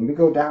 When we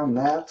go down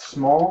that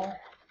small,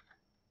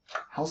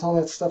 how's all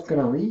that stuff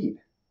going to read?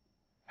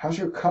 How's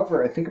your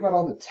cover? I think about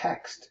all the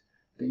text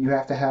that you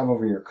have to have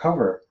over your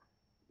cover,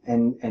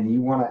 and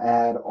you want to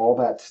add all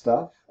that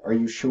stuff. Are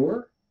you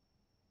sure?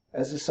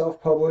 As a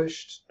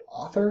self-published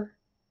author?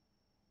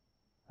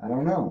 I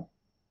don't know.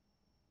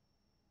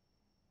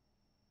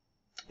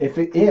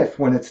 If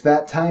when it's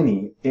that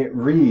tiny, it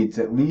reads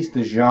at least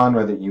the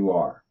genre that you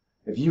are.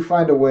 If you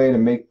find a way to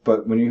make,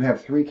 but when you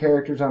have 3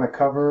 characters on a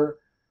cover,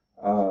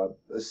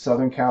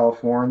 Southern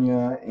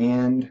California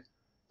and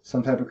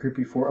some type of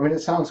creepy forest. I mean,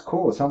 it sounds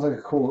cool. It sounds like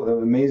a cool,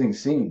 amazing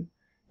scene.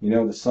 You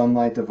know, the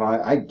sunlight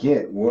divide. I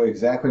get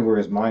exactly where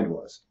his mind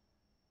was.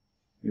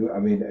 I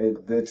mean,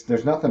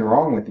 there's nothing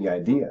wrong with the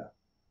idea,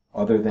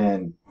 other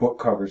than book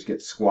covers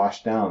get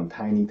squashed down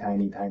tiny,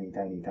 tiny, tiny,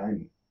 tiny,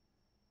 tiny.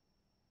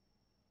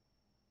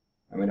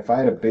 I mean, if I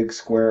had a big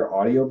square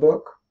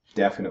audiobook,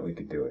 definitely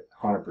could do it,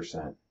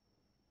 100%.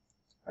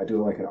 I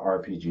do like an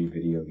RPG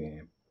video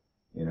game,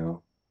 you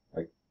know,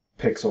 like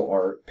pixel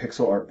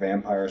art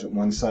vampires at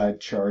one side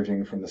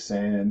charging from the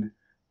sand,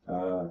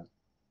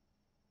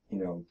 you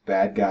know,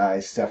 bad guy,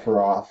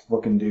 Sephiroth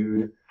looking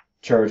dude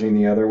charging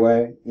the other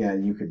way. Yeah,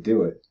 you could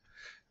do it.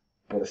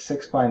 But a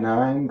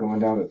 6x9 going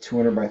down to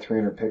 200 by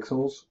 300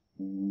 pixels,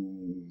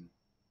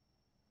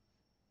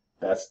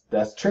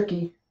 that's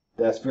tricky.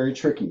 That's very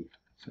tricky.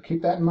 So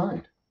keep that in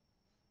mind.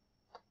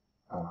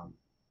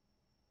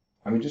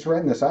 I mean, just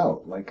writing this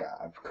out, like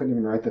I couldn't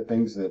even write the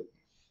things that.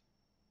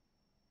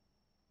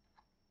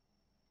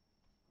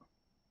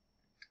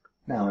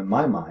 Now, in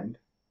my mind,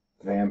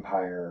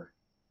 vampire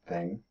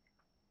thing,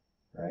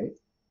 right?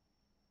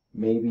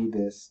 Maybe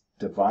this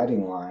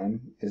dividing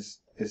line is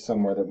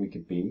somewhere that we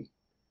could be,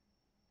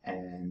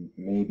 and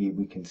maybe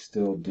we can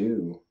still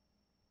do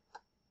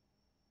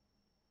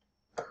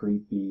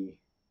creepy,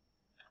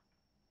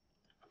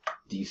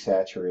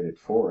 desaturated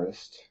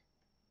forest.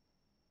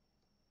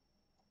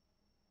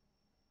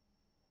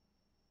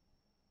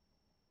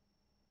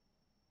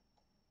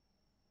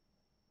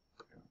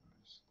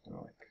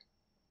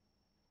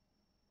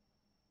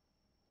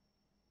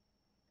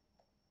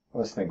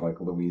 Let's think like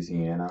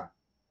Louisiana.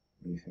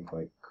 You think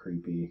like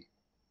creepy.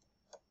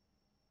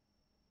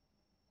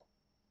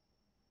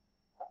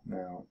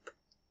 Now,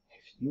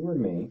 if you were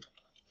me,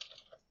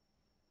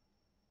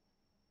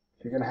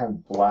 if you're going to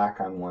have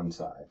black on one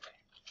side,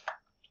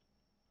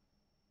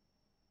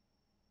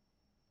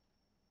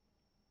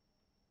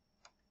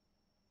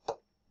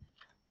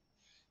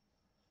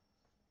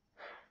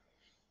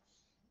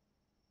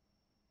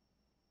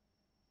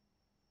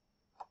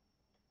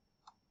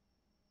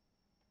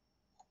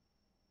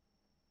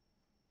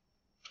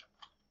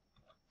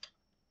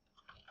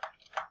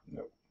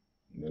 no,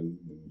 no,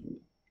 no,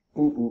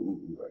 no.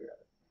 Ooh, I got it.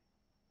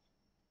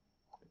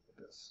 Look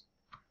at this.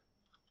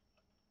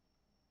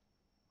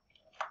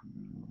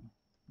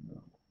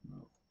 No.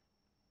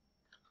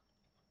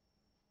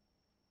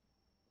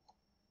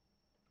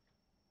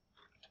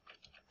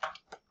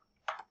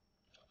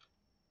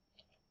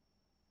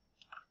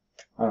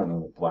 I don't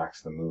know that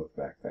black's the move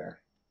back there.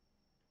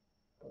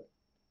 But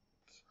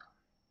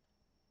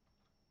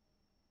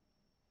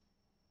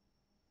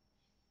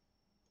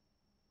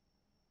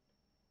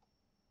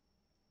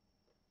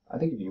I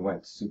think if you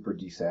went super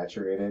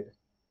desaturated,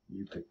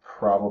 you could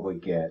probably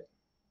get,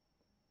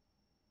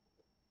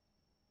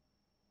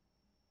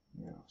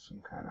 you know,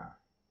 some kind of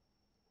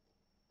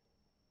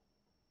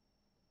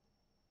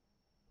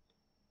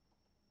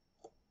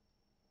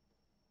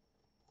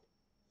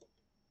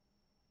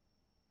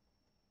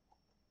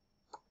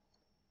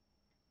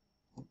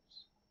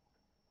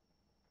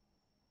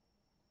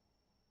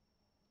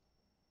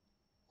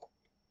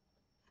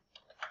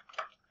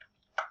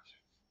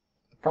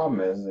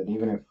problem is that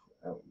even if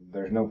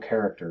there's no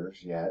characters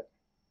yet,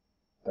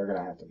 they're going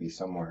to have to be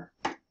somewhere.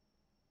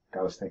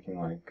 I was thinking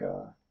like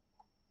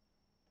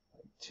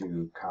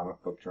 2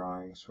 comic book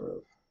drawings, sort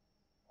of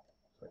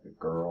like a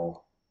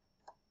girl,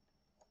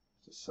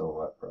 it's a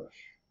silhouette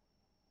brush.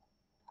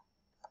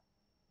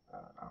 I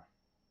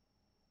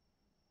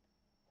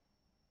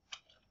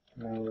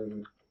don't know.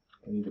 No,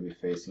 they need to be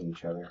facing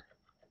each other.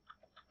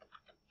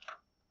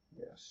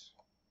 Yes.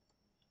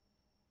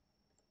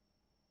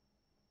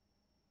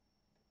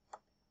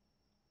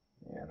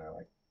 Yeah, they're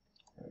like,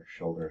 their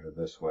shoulders are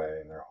this way,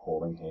 and they're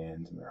holding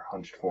hands, and they're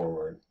hunched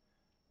forward.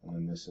 And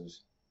then this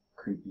is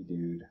creepy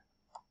dude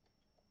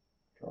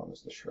drawn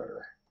as the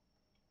shredder.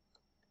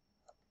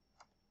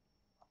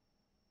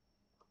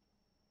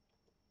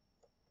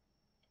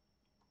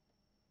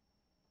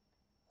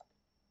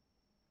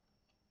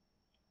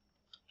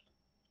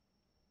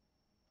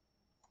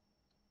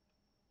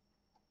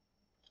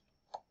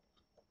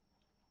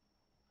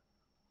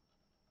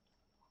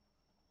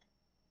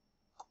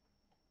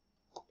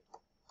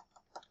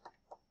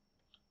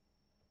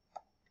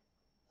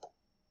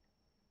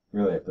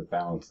 Really have to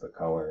balance the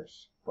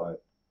colors,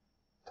 but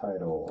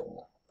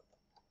title,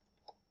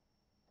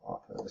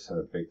 author, this had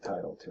a big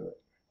title to it.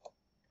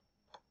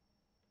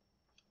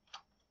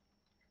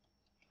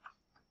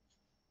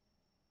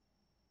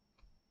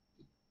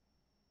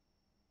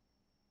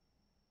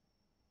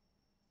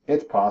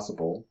 It's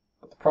possible,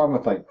 but the problem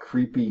with like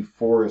creepy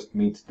forest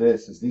meets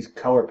this is these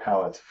color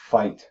palettes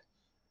fight.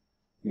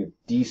 You have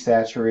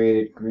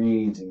desaturated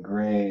greens and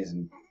grays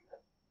and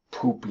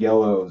poop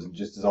yellows and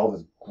just all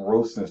this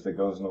grossness that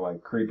goes into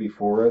like creepy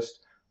forest,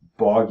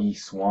 boggy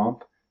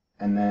swamp,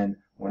 and then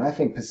when I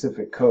think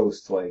Pacific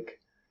Coast, like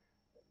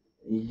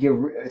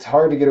it's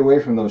hard to get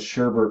away from those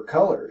sherbert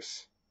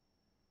colors,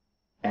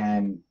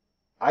 and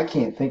I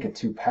can't think of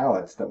two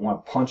palettes that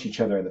want to punch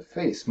each other in the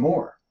face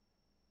more.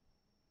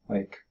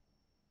 Like,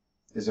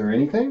 is there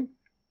anything?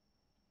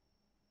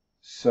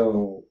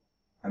 So,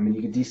 I mean,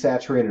 you could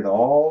desaturate it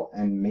all,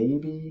 and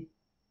maybe,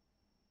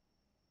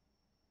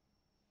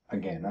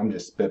 again, I'm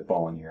just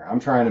spitballing here. I'm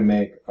trying to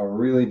make a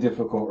really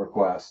difficult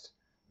request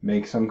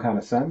make some kind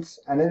of sense,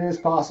 and it is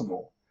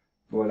possible.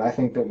 But I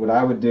think that what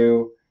I would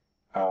do,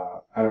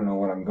 I don't know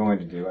what I'm going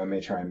to do. I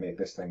may try and make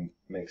this thing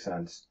make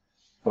sense.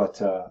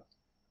 But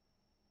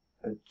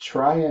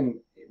try and,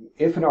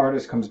 if an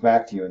artist comes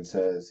back to you and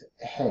says,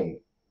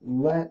 hey,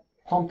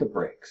 pump the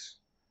brakes.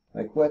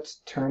 Like,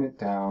 let's turn it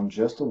down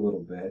just a little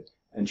bit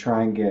and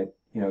try and get,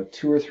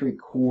 2 or 3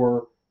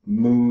 core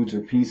moods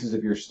or pieces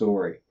of your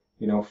story.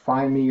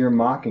 Find me your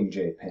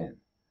Mockingjay pin.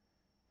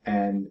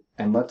 And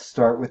let's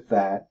start with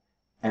that,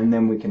 and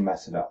then we can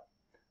mess it up.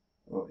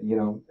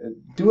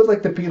 Do it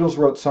like the Beatles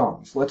wrote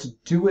songs. Let's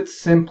do it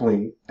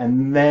simply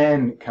and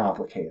then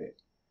complicate it.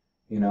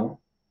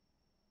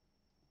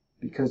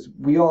 Because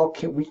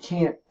we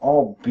can't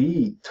all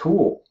be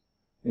Tool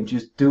and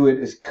just do it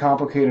as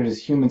complicated as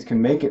humans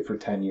can make it for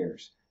 10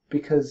 years.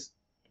 Because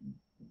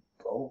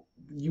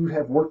you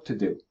have work to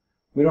do.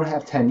 We don't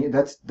have 10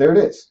 years. There it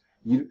is.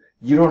 You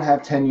don't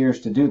have 10 years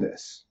to do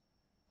this.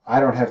 I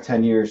don't have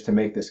 10 years to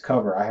make this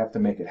cover. I have to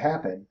make it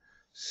happen.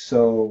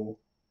 So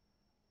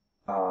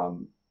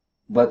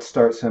let's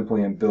start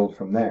simply and build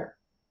from there.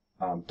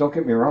 Don't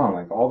get me wrong,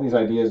 like all these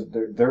ideas,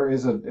 there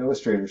is an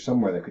illustrator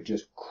somewhere that could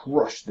just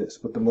crush this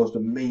with the most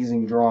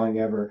amazing drawing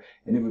ever,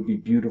 and it would be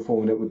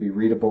beautiful and it would be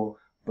readable,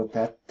 but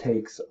that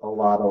takes a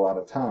lot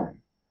of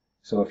time.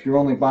 So if you're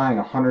only buying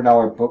a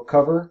 $100 book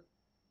cover,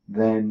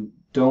 then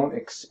don't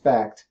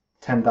expect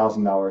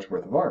 $10,000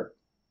 worth of art.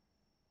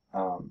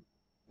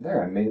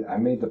 There, I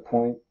made the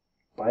point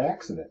by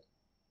accident.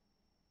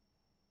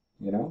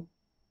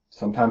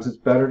 Sometimes it's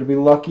better to be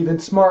lucky than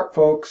smart,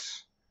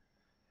 folks.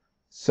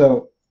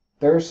 So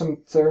there's some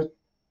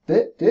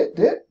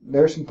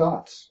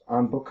thoughts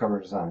on book cover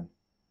design.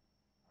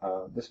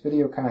 This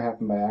video kind of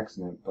happened by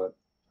accident, but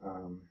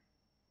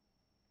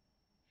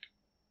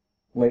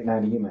late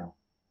night email.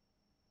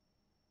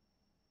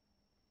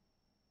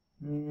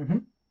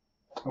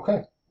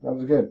 Okay, that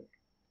was good.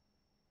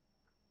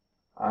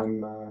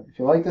 If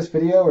you like this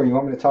video or you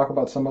want me to talk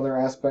about some other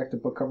aspect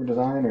of book cover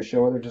design or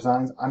show other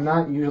designs, I'm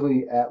not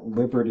usually at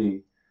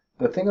liberty.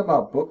 The thing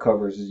about book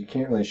covers is you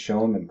can't really show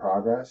them in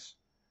progress,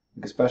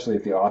 especially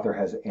if the author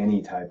has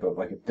any type of,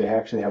 like if they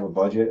actually have a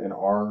budget and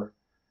are,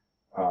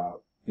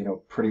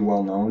 pretty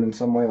well known in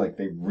some way, like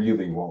they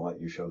really won't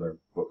let you show their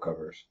book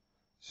covers.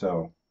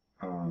 So,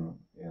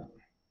 yeah.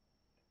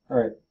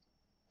 Alright,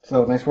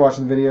 so thanks for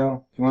watching the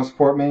video. If you want to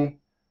support me,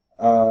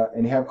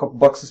 and you have a couple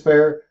bucks to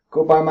spare,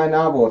 go buy my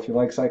novel if you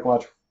like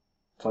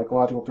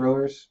psychological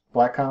thrillers,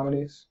 black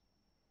comedies.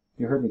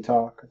 You heard me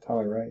talk. That's how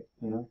I write,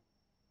 It's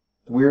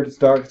weird, it's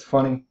dark, it's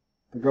funny.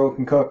 The girl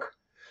can cook.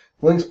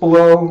 Links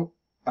below.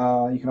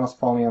 You can also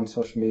follow me on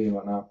social media and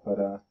whatnot.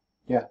 But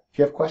yeah, if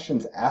you have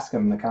questions, ask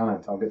them in the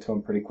comments. I'll get to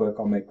them pretty quick.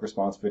 I'll make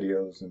response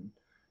videos and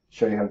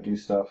show you how to do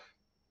stuff.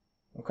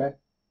 Okay?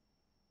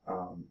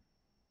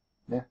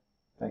 Yeah,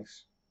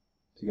 thanks.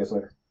 See you guys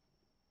later.